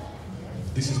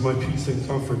 This is my peace and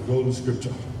comfort, golden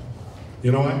scripture.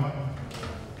 You know why?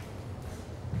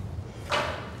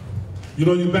 You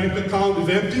know your bank account is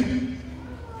empty?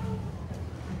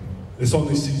 It's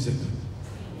only season.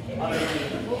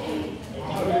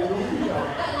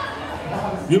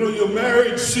 You know your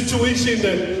marriage situation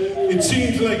that it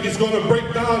seems like it's going to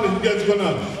break down and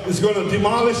it's going to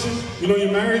demolish, you know,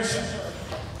 your marriage?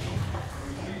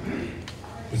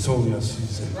 It's only a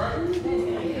season.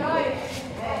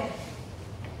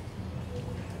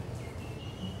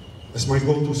 That's my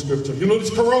go-to scripture. You know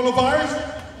this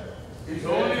coronavirus? It's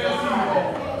only a season.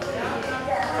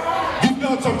 Give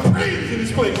God some praise in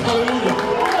this place. Hallelujah.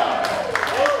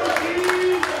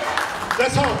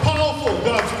 That's how powerful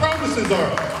God's promises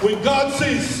are. When God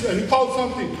says, and He calls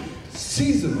something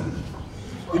seasonal,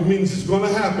 it means it's going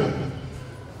to happen.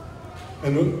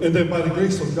 And then by the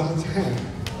grace of God's hand,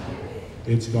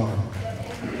 it's gone.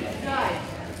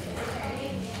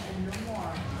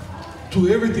 To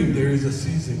everything there is a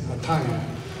season, a time.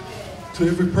 To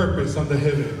every purpose under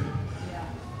heaven.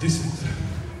 This is,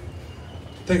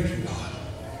 thank you, Lord.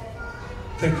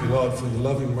 Thank you, Lord, for your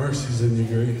loving mercies and your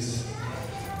grace.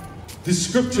 This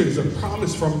scripture is a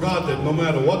promise from God that no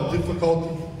matter what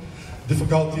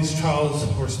difficulties, trials,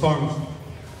 or storms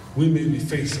we may be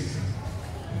facing,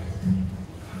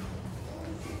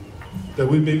 that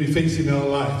we may be facing in our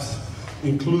lives,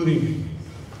 including,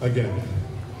 again,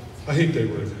 I hate that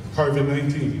word,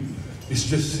 COVID-19. It's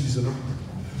just seasonal.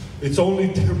 It's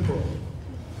only temporal.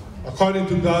 According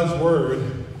to God's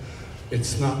word,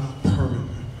 it's not permanent.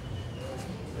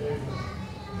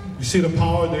 You see the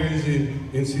power there is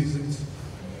in seasons?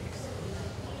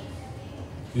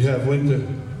 You have winter,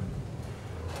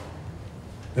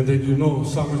 and then you know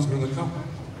summer's going to come.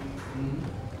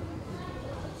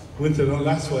 Winter don't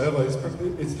last forever,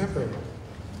 it's temporary.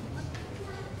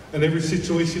 And every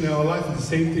situation in our life is the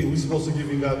same thing. We're supposed to give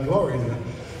God glory.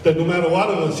 That no matter what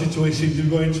of the situation you're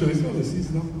going through, it's only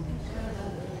seasonal.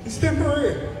 It's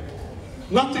temporary.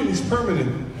 Nothing is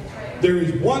permanent. There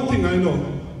is one thing I know,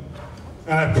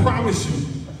 and I promise you,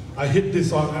 I hit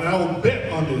this on, and I will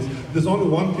bet on this. There's only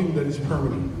one thing that is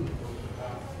permanent.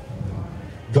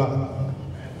 God.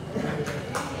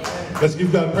 Let's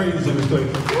give God praise in this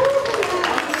place.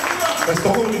 That's the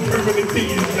only permanent thing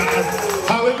is God.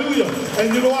 Hallelujah.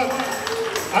 And you know what?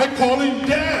 I call him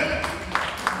Dad.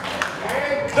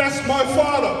 That's my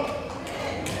father.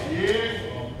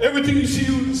 Everything you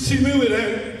see me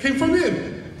with came from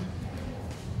him.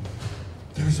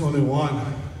 There's only one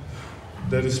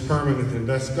that is permanent, and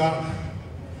that's God.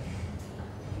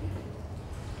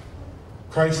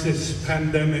 Crisis,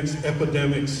 pandemics,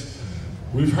 epidemics,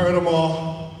 we've heard them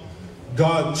all.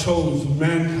 God chose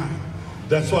mankind.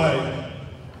 That's why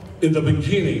in the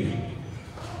beginning,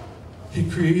 he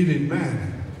created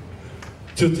man.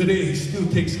 Till today, he still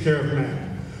takes care of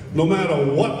man. No matter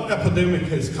what epidemic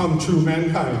has come through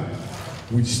mankind,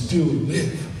 we still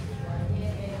live.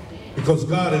 Because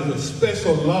God has a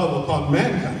special love upon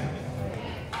mankind.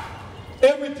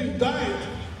 Everything died,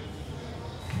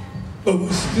 but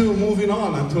we're still moving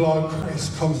on until our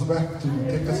Christ comes back to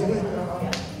take us away.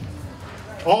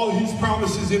 All his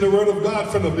promises in the Word of God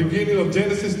from the beginning of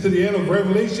Genesis to the end of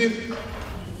Revelation,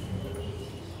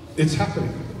 it's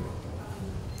happening.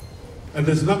 And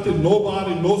there's nothing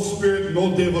nobody, no spirit,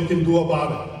 no devil can do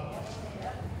about it.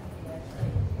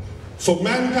 So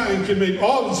mankind can make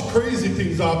all these crazy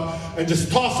things up and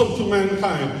just toss them to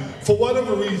mankind for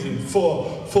whatever reason,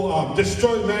 for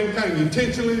destroy mankind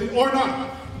intentionally or not.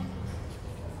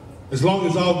 As long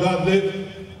as our God lives,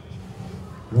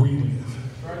 we live.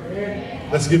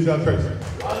 Let's give God praise.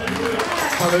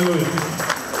 Hallelujah.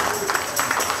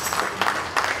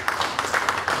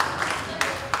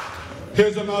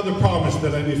 Here's another promise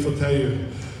that I need to tell you.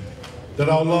 That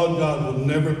our Lord God will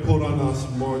never put on us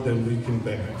more than we can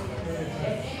bear.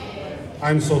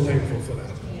 I'm so thankful for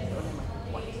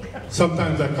that.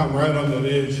 Sometimes I come right on the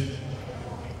edge,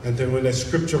 and then when that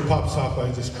scripture pops up,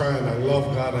 I just cry and I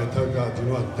love God and I tell God, you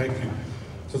know what, thank you.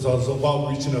 Because I was about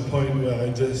reaching a point where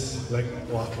I just like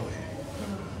walk away.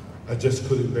 I just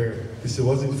couldn't bear it. He said,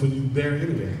 wasn't for you to bear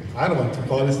anyway. I don't want to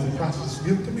call this the cross, just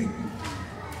give it to me.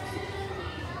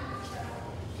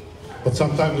 But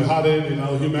sometimes we're hard-headed in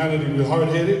our humanity, we're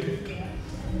hard-headed,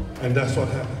 and that's what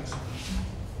happens.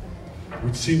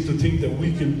 We seem to think that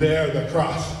we can bear the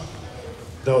cross.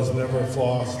 That was never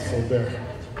for us to bear.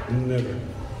 Never.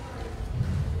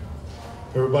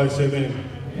 Everybody say amen.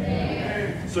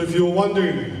 Amen. So if you're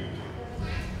wondering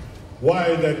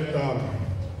why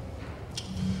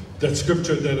that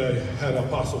scripture that I had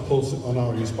Apostle post on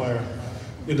our Inspire,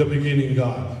 in the beginning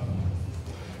God,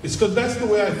 it's because that's the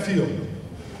way I feel.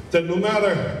 That no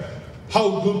matter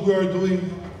how good we are doing,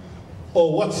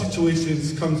 or what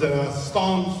situations comes at us,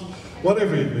 storms,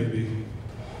 whatever it may be,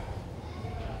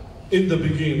 in the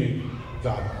beginning,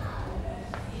 God.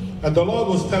 And the Lord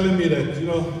was telling me that, you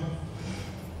know,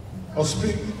 I was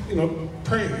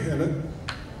praying,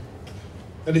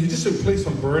 and He just placed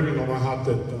some burden on my heart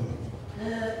that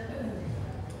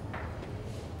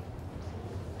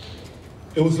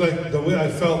it was like the way I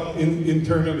felt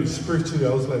internally, spiritually.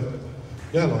 I was like,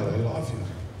 yeah, Lord, I love you.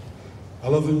 I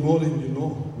love you more than you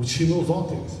know, which He knows all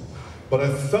things. But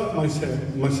I felt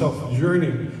myself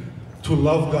yearning to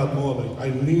love God more. Like I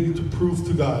needed to prove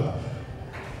to God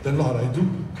that, Lord, I do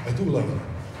love you.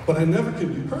 But I never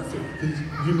can be perfect, because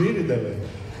you made it that way.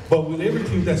 But with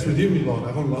everything that's within me, Lord,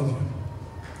 I don't love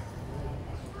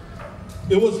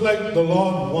you. It was like the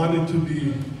Lord wanted to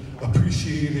be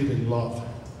appreciated and loved.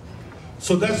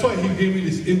 So that's why He gave me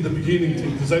this in the beginning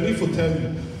thing, because I need to tell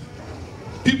you,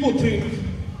 people think,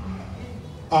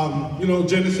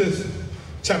 Genesis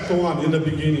chapter 1, in the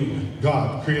beginning,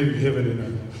 God created heaven and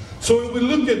earth. So when we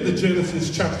look at the Genesis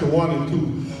chapter 1 and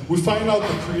 2, we find out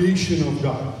the creation of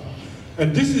God.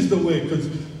 And this is the way, because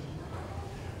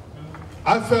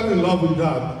I fell in love with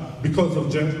God because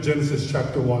of Genesis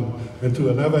chapter 1 and 2.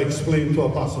 And I've explained to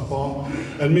Apostle Paul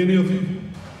and many of you,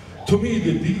 to me,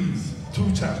 that these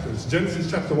two chapters, Genesis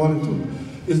chapter 1 and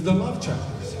 2, is the love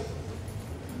chapters.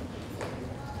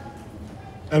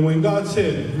 And when God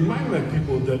said, remind my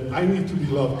people that I need to be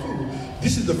loved too,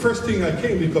 this is the first thing I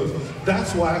came, because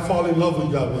that's why I fall in love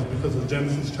with God, was because of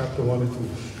Genesis chapter 1 and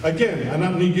 2. Again, I'm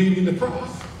not negating the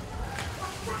cross.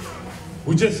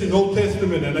 We're just in Old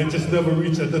Testament, and I just never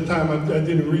reached, at the time, I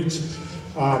didn't reach,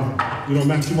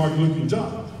 Matthew, Mark, Luke, and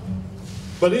John.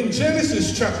 But in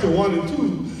Genesis chapter 1 and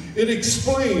 2, it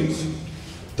explains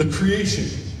the creation,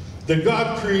 that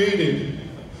God created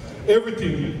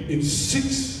everything in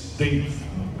 6 days.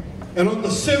 And on the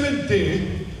 7th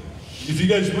day, if you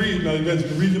guys read, now you guys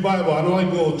can read the Bible. I don't like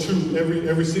to go through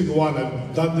every single one.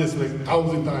 I've done this like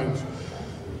 1,000 times.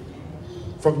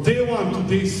 From day 1 to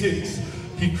day 6,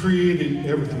 He created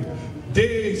everything.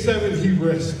 Day 7, He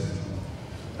rested.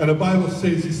 And the Bible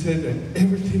says, He said that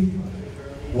everything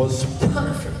was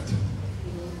perfect.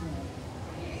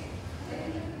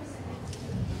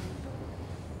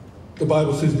 The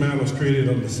Bible says man was created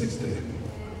on the 6th day.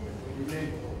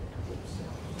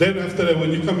 Then after that,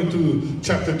 when you come into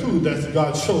chapter 2, that's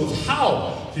God shows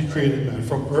how He created man.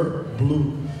 From earth,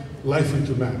 blew life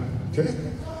into man. Okay?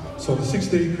 So the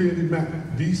 6th day He created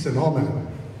man, beasts and all man.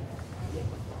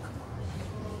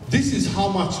 This is how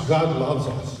much God loves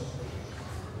us.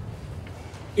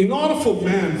 In order for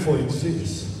man to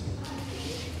exist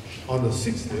on the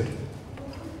 6th day,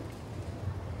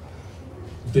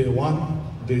 day 1,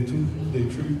 day 2, day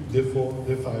 3, day 4,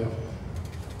 day 5,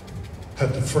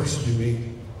 had to first be made.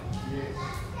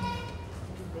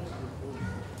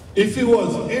 If it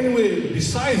was anyway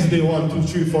besides day 1, 2,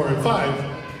 3, 4, and 5,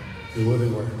 it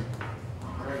wouldn't work.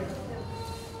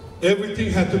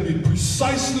 Everything had to be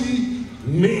precisely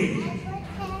made.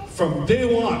 From day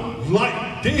 1,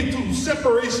 light. Day 2,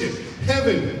 separation,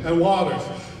 heaven and waters.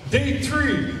 Day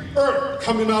 3, earth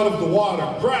coming out of the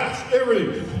water, grass,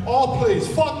 everything, all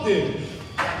placed. Fourth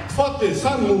day,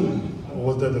 sun, moon. Or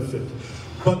was that the 5th?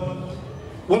 But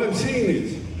what I'm saying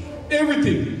is,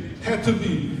 everything had to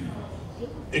be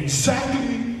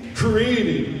exactly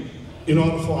created in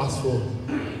order for us to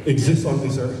exist on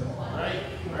this earth.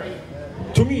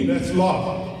 To me, that's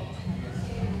love.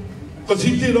 Because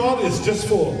He did all this just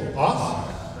for us.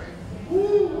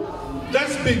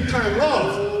 That's big time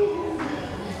love.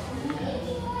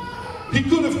 He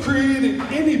could have created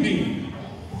any being,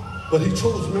 but He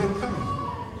chose mankind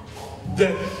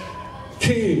that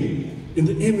came in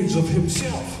the image of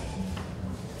Himself.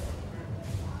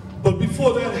 But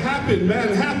before that happened, man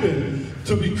happened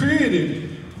to be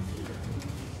created,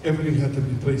 everything had to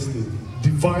be placed in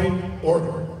divine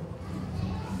order.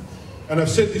 and I've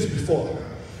said this before,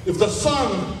 if the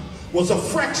sun was a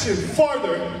fraction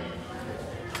farther,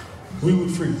 we would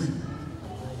freeze.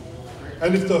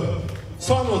 And if the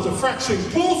sun was a fraction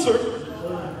closer,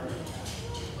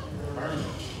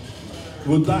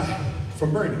 we would die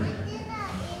from burning.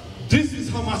 This is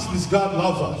how much this God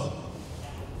loves us.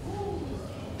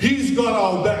 He's got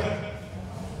our back.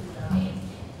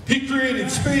 He created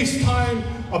space-time.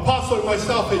 Apostle and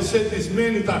myself have said this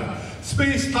many times.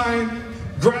 Space-time,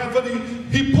 gravity.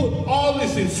 He put all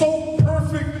this in so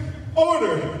perfect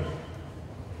order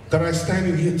that I'm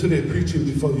standing here today preaching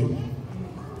before you.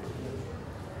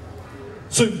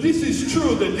 So if this is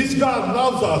true, that this God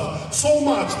loves us so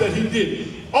much that he did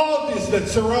all this that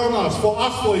surround us for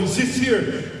to exist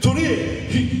here today,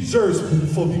 he deserves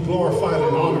to be glorified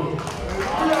and honored.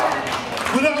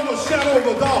 Without a shadow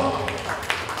of a doubt,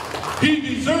 he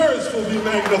deserves to be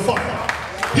magnified.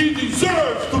 He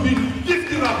deserves to be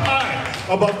lifted up high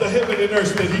above the heaven and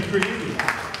earth that he created.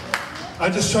 I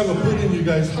just try to put in you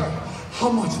guys' heart how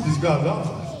much this God loves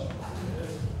us.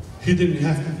 He didn't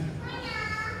have to.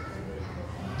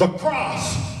 The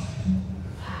cross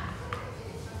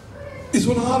is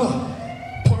another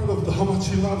part of how much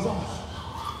he loves us.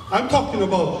 I'm talking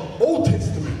about Old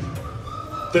Testament,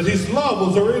 that his love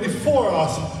was already for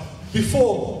us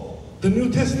before the New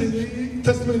Testament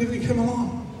even came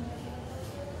along.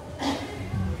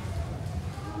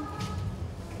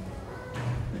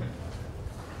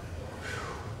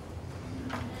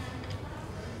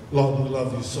 Lord, we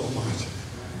love you so much.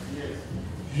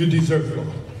 You deserve, Lord.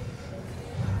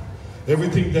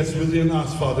 Everything that's within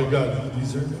us, Father God, you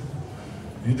deserve it.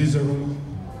 You deserve it, Lord.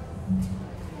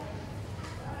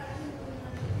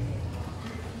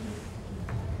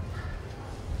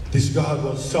 This God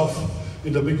was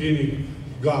in the beginning,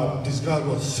 this God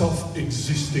was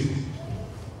self-existing.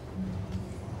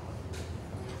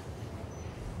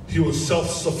 He was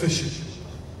self-sufficient.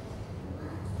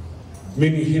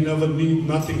 Meaning he never needed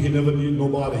nothing, he never needed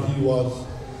nobody, he was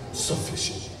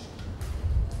sufficient.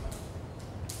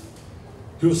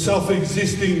 He was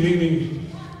self-existing,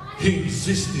 meaning he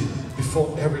existed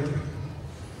before everything.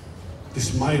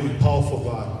 This mighty, powerful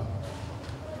God.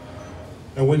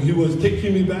 And when he was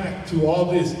taking me back to all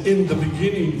this in the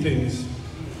beginning things,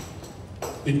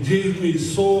 it gave me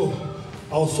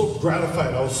I was so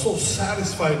gratified, I was so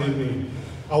satisfied in me,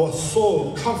 I was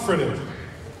so comforted.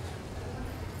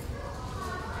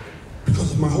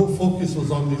 Because my whole focus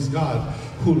was on this God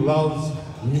who loves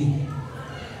me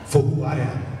for who I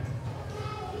am,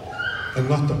 and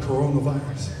not the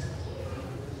coronavirus.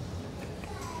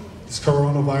 This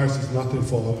coronavirus is nothing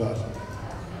for our God.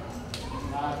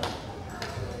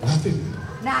 Nothing.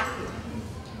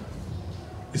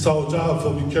 It's our job to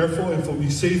be careful and to be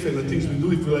safe in the things we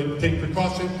do. If we like take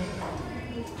precaution,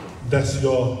 that's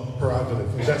your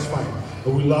prerogative, and that's fine.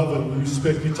 And we love and we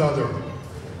respect each other.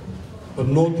 But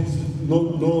no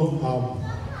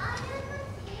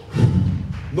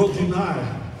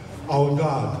deny our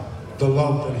God the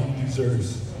love that he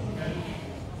deserves.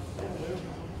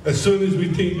 As soon as we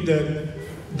think that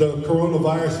the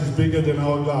coronavirus is bigger than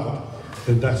our God,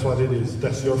 then that's what it is.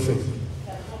 That's your faith.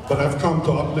 But I've come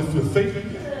to uplift your faith.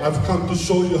 I've come to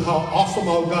show you how awesome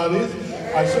our God is.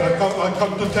 I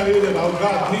come to tell you that our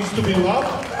God needs to be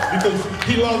loved because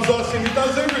he loves us and he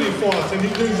does everything for us and he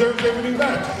deserves everything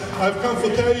back. I've come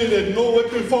to tell you that no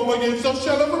weapon formed against us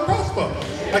shall ever prosper.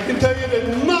 I can tell you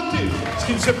that nothing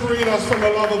can separate us from the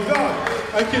love of God.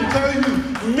 I can tell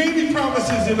you many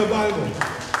promises in the Bible,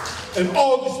 and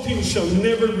all these things shall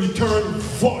never return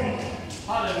void.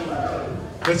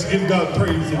 Let's give God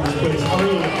praise in this place.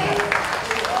 Hallelujah.